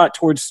a lot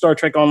towards Star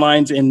Trek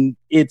Online's in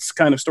its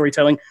kind of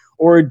storytelling,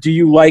 or do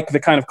you like the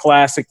kind of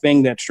classic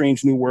thing that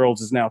Strange New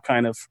Worlds is now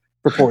kind of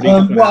purporting?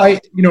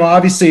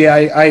 Obviously,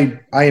 I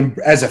am,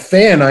 as a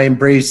fan, I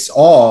embrace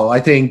all. I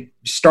think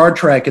Star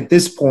Trek at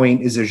this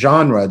point is a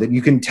genre that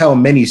you can tell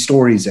many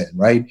stories in,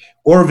 right?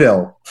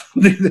 Orville,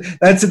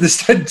 that's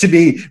to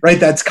me,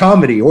 right? That's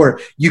comedy. Or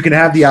you can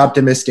have the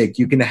optimistic,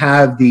 you can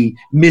have the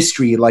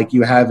mystery like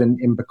you have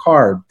in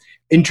Picard.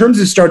 In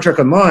terms of Star Trek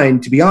Online,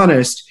 to be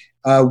honest,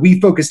 we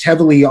focused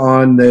heavily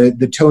on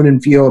the tone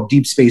and feel of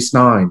Deep Space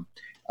Nine.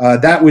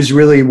 That was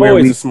really where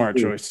always a smart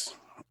choice.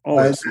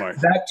 Always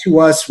smart. That to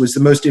us was the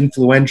most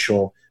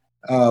influential,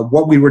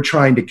 what we were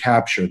trying to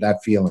capture,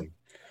 that feeling.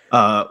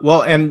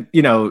 Well, and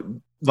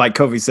like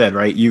Kofi said,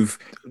 right? You've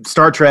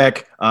Star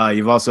Trek.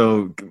 You've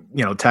also,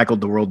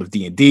 tackled the world of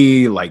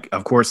D&D, like,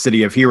 of course,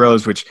 City of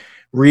Heroes, which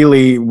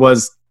really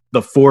was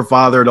the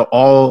forefather to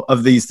all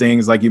of these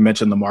things. Like you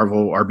mentioned, the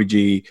Marvel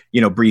RPG,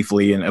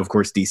 briefly, and of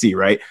course, DC,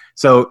 right?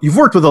 So you've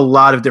worked with a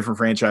lot of different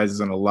franchises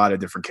and a lot of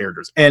different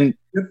characters. And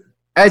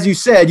as you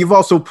said, you've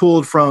also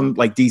pulled from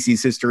like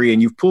DC's history,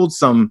 and you've pulled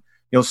some,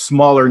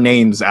 smaller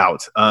names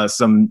out,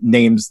 some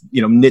names,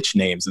 niche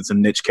names and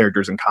some niche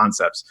characters and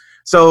concepts.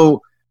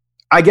 So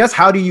I guess,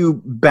 how do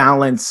you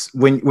balance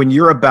when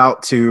you're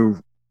about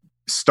to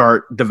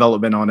start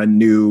development on a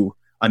new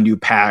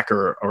pack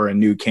or a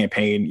new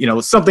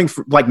campaign, something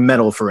like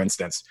Metal, for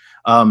instance.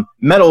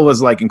 Metal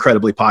was like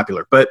incredibly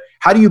popular, but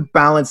how do you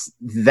balance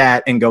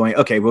that and going,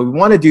 okay, well, we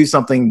want to do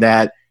something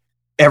that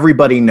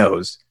everybody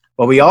knows,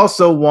 but we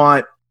also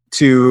want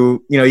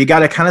to, you got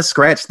to kind of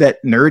scratch that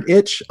nerd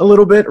itch a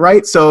little bit,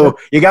 right? So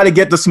you got to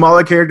get the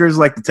smaller characters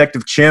like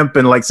Detective Chimp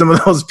and like some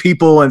of those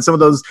people and some of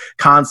those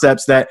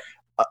concepts that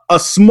a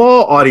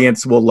small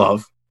audience will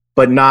love,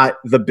 but not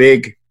the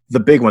big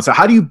one. So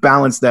how do you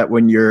balance that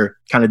when you're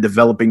kind of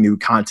developing new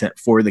content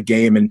for the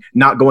game and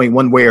not going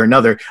one way or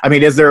another? I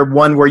mean, is there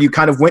one where you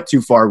kind of went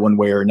too far one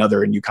way or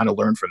another and you kind of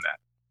learned from that?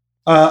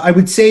 I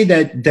would say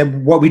that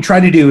what we try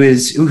to do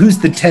is, who's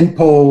the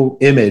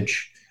tentpole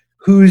image?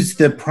 Who's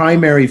the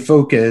primary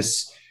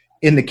focus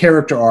in the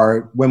character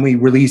art when we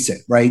release it,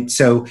 right?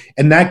 So,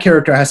 and that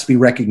character has to be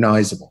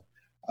recognizable.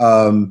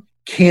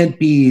 Can't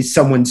be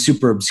someone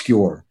super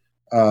obscure.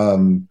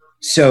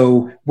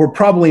 So we're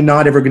probably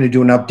not ever going to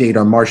do an update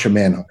on Martian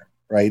Manhunter,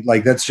 right?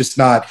 Like, that's just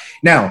not.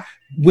 Now,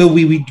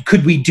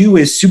 could we do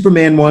a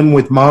Superman one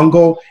with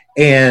Mongol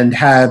and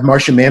have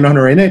Martian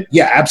Manhunter in it?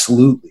 Yeah,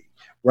 absolutely,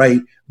 right?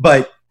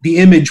 But the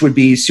image would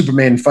be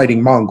Superman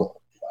fighting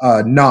Mongol,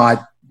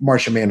 not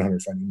Martian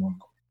Manhunter fighting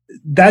Mongol.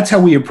 That's how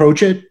we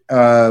approach it.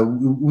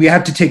 We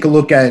have to take a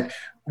look at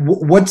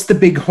what's the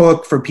big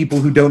hook for people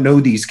who don't know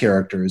these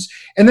characters.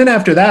 And then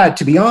after that,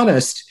 to be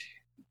honest,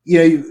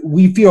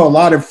 we feel a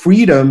lot of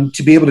freedom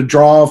to be able to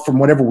draw from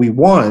whatever we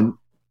want.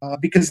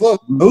 Because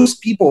look,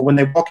 most people, when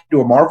they walk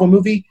into a Marvel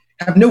movie,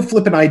 have no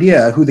flipping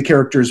idea who the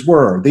characters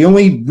were. The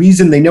only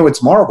reason they know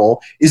it's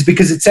Marvel is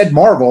because it said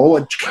Marvel.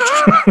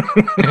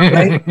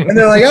 Right? And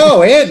they're like,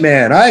 oh,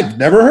 Ant-Man. I've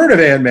never heard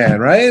of Ant-Man,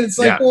 right? It's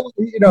like, well,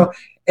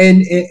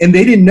 and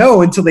they didn't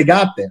know until they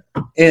got there.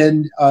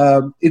 And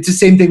it's the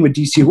same thing with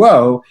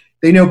DCUO.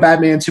 They know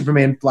Batman,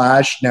 Superman,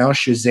 Flash, now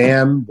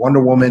Shazam,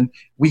 Wonder Woman.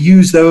 We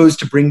use those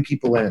to bring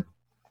people in.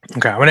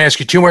 Okay, I want to ask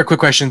you two more quick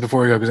questions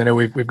before we go, because I know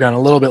we've gone a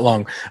little bit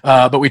long.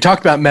 But we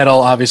talked about Metal,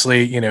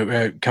 obviously,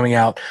 coming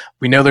out.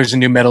 We know there's a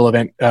new Metal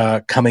event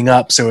coming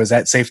up. So is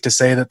that safe to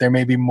say that there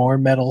may be more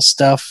Metal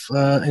stuff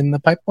in the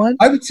pipeline?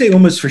 I would say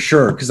almost for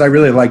sure, because I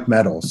really like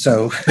Metal.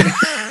 So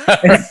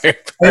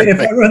if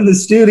I run the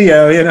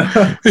studio,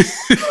 yes.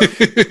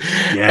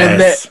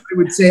 And I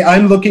would say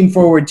I'm looking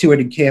forward to it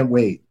and can't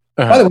wait.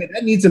 By the way,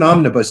 that needs an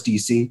omnibus,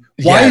 DC.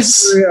 Why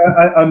is there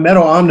a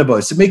Metal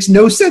omnibus? It makes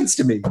no sense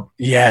to me.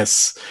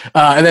 Yes.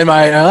 And then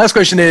my last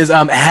question is,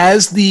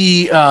 has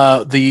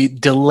the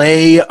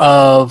delay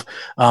of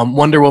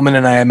Wonder Woman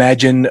and I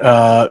imagine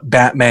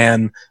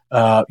Batman,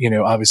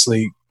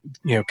 obviously,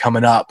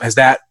 coming up, has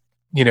that,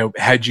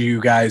 had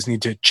you guys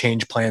need to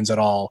change plans at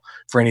all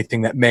for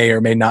anything that may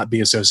or may not be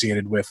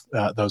associated with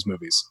those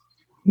movies?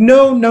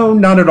 No,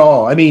 not at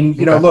all. I mean,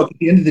 look, at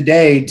the end of the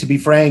day, to be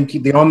frank,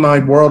 the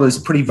online world is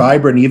pretty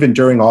vibrant even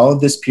during all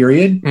of this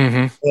period.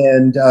 Mm-hmm.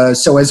 And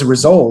so as a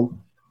result,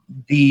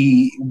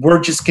 we're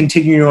just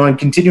continuing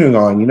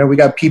on. We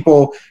got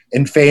people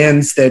and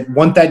fans that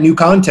want that new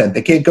content.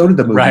 They can't go to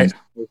the movies.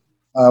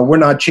 Right. We're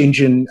not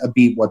changing a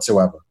beat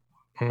whatsoever.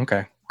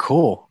 Okay,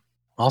 cool.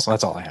 Awesome.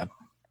 That's all I had.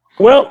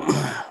 Well,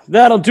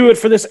 that'll do it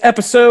for this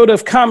episode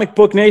of Comic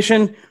Book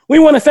Nation. We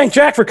want to thank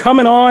Jack for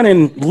coming on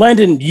and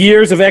lending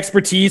years of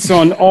expertise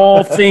on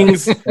all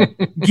things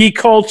geek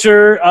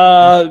culture.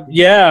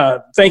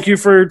 Thank you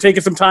for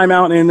taking some time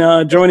out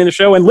and joining the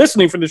show and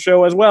listening for the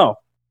show as well.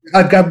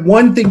 I've got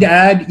one thing to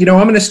add. I'm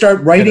going to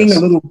start writing a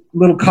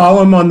little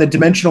column on the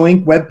Dimensional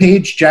Ink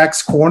webpage,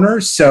 Jack's Corner.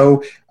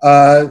 So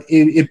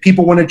if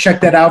people want to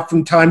check that out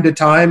from time to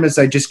time, as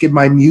I just give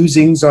my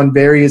musings on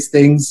various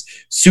things,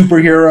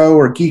 superhero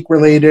or geek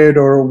related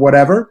or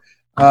whatever,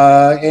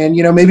 and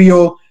maybe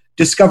you'll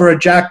discover a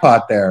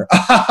jackpot there.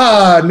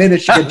 Wow, way to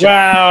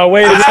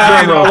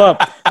tie it all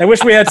up. I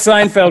wish we had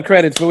Seinfeld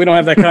credits, but we don't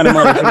have that kind of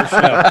money for the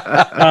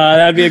show.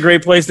 That'd be a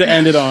great place to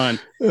end it on.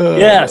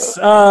 Yes.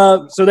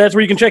 So that's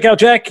where you can check out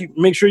Jack.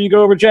 Make sure you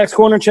go over to Jack's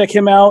Corner, check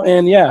him out.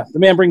 And the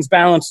man brings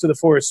balance to the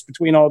force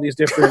between all these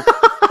different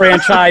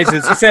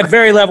franchises. He said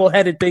very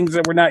level-headed things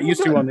that we're not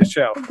used to on this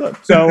show.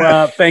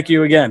 So thank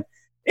you again.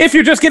 If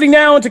you're just getting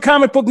now into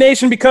Comic Book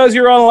Nation because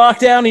you're on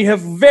lockdown and you have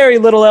very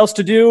little else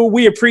to do,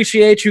 we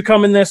appreciate you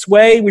coming this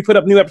way. We put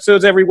up new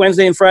episodes every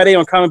Wednesday and Friday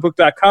on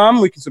comicbook.com.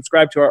 We can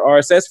subscribe to our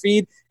RSS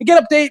feed and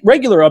get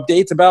regular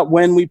updates about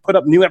when we put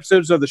up new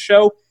episodes of the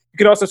show. You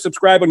can also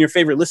subscribe on your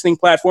favorite listening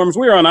platforms.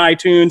 We're on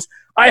iTunes,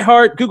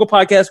 iHeart, Google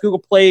Podcasts, Google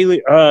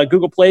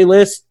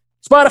Playlist,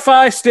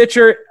 Spotify,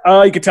 Stitcher.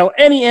 You can tell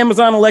any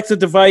Amazon Alexa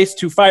device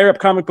to fire up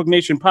Comic Book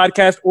Nation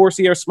podcast or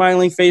see our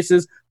smiling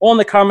faces on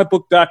the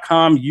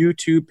comicbook.com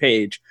YouTube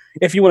page.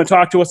 If you want to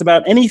talk to us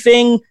about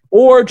anything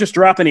or just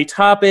drop any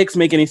topics,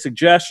 make any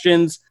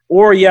suggestions,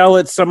 or yell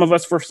at some of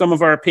us for some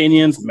of our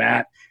opinions,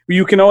 Matt,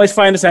 you can always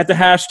find us at the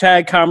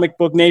hashtag Comic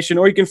Book Nation,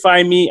 or you can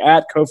find me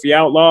at Kofi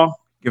Outlaw.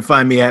 You can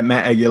find me at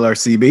Matt Aguilar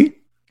CB.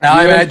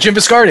 I'm at Jim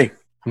Viscardi.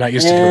 I'm not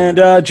used to doing it.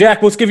 And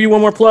Jack, let's give you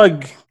one more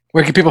plug.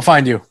 Where can people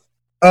find you?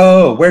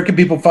 Oh, where can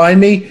people find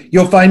me?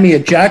 You'll find me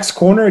at Jack's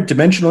Corner at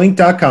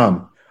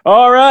DimensionalInc.com.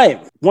 All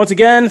right. Once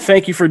again,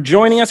 thank you for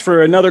joining us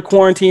for another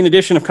quarantine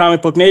edition of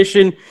Comic Book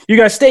Nation. You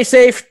guys stay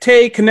safe,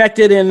 stay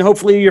connected, and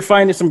hopefully you're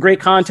finding some great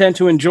content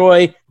to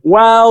enjoy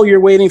while you're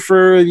waiting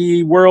for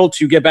the world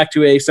to get back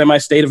to a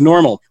semi-state of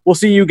normal. We'll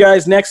see you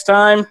guys next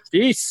time.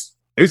 Peace.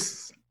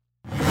 Peace.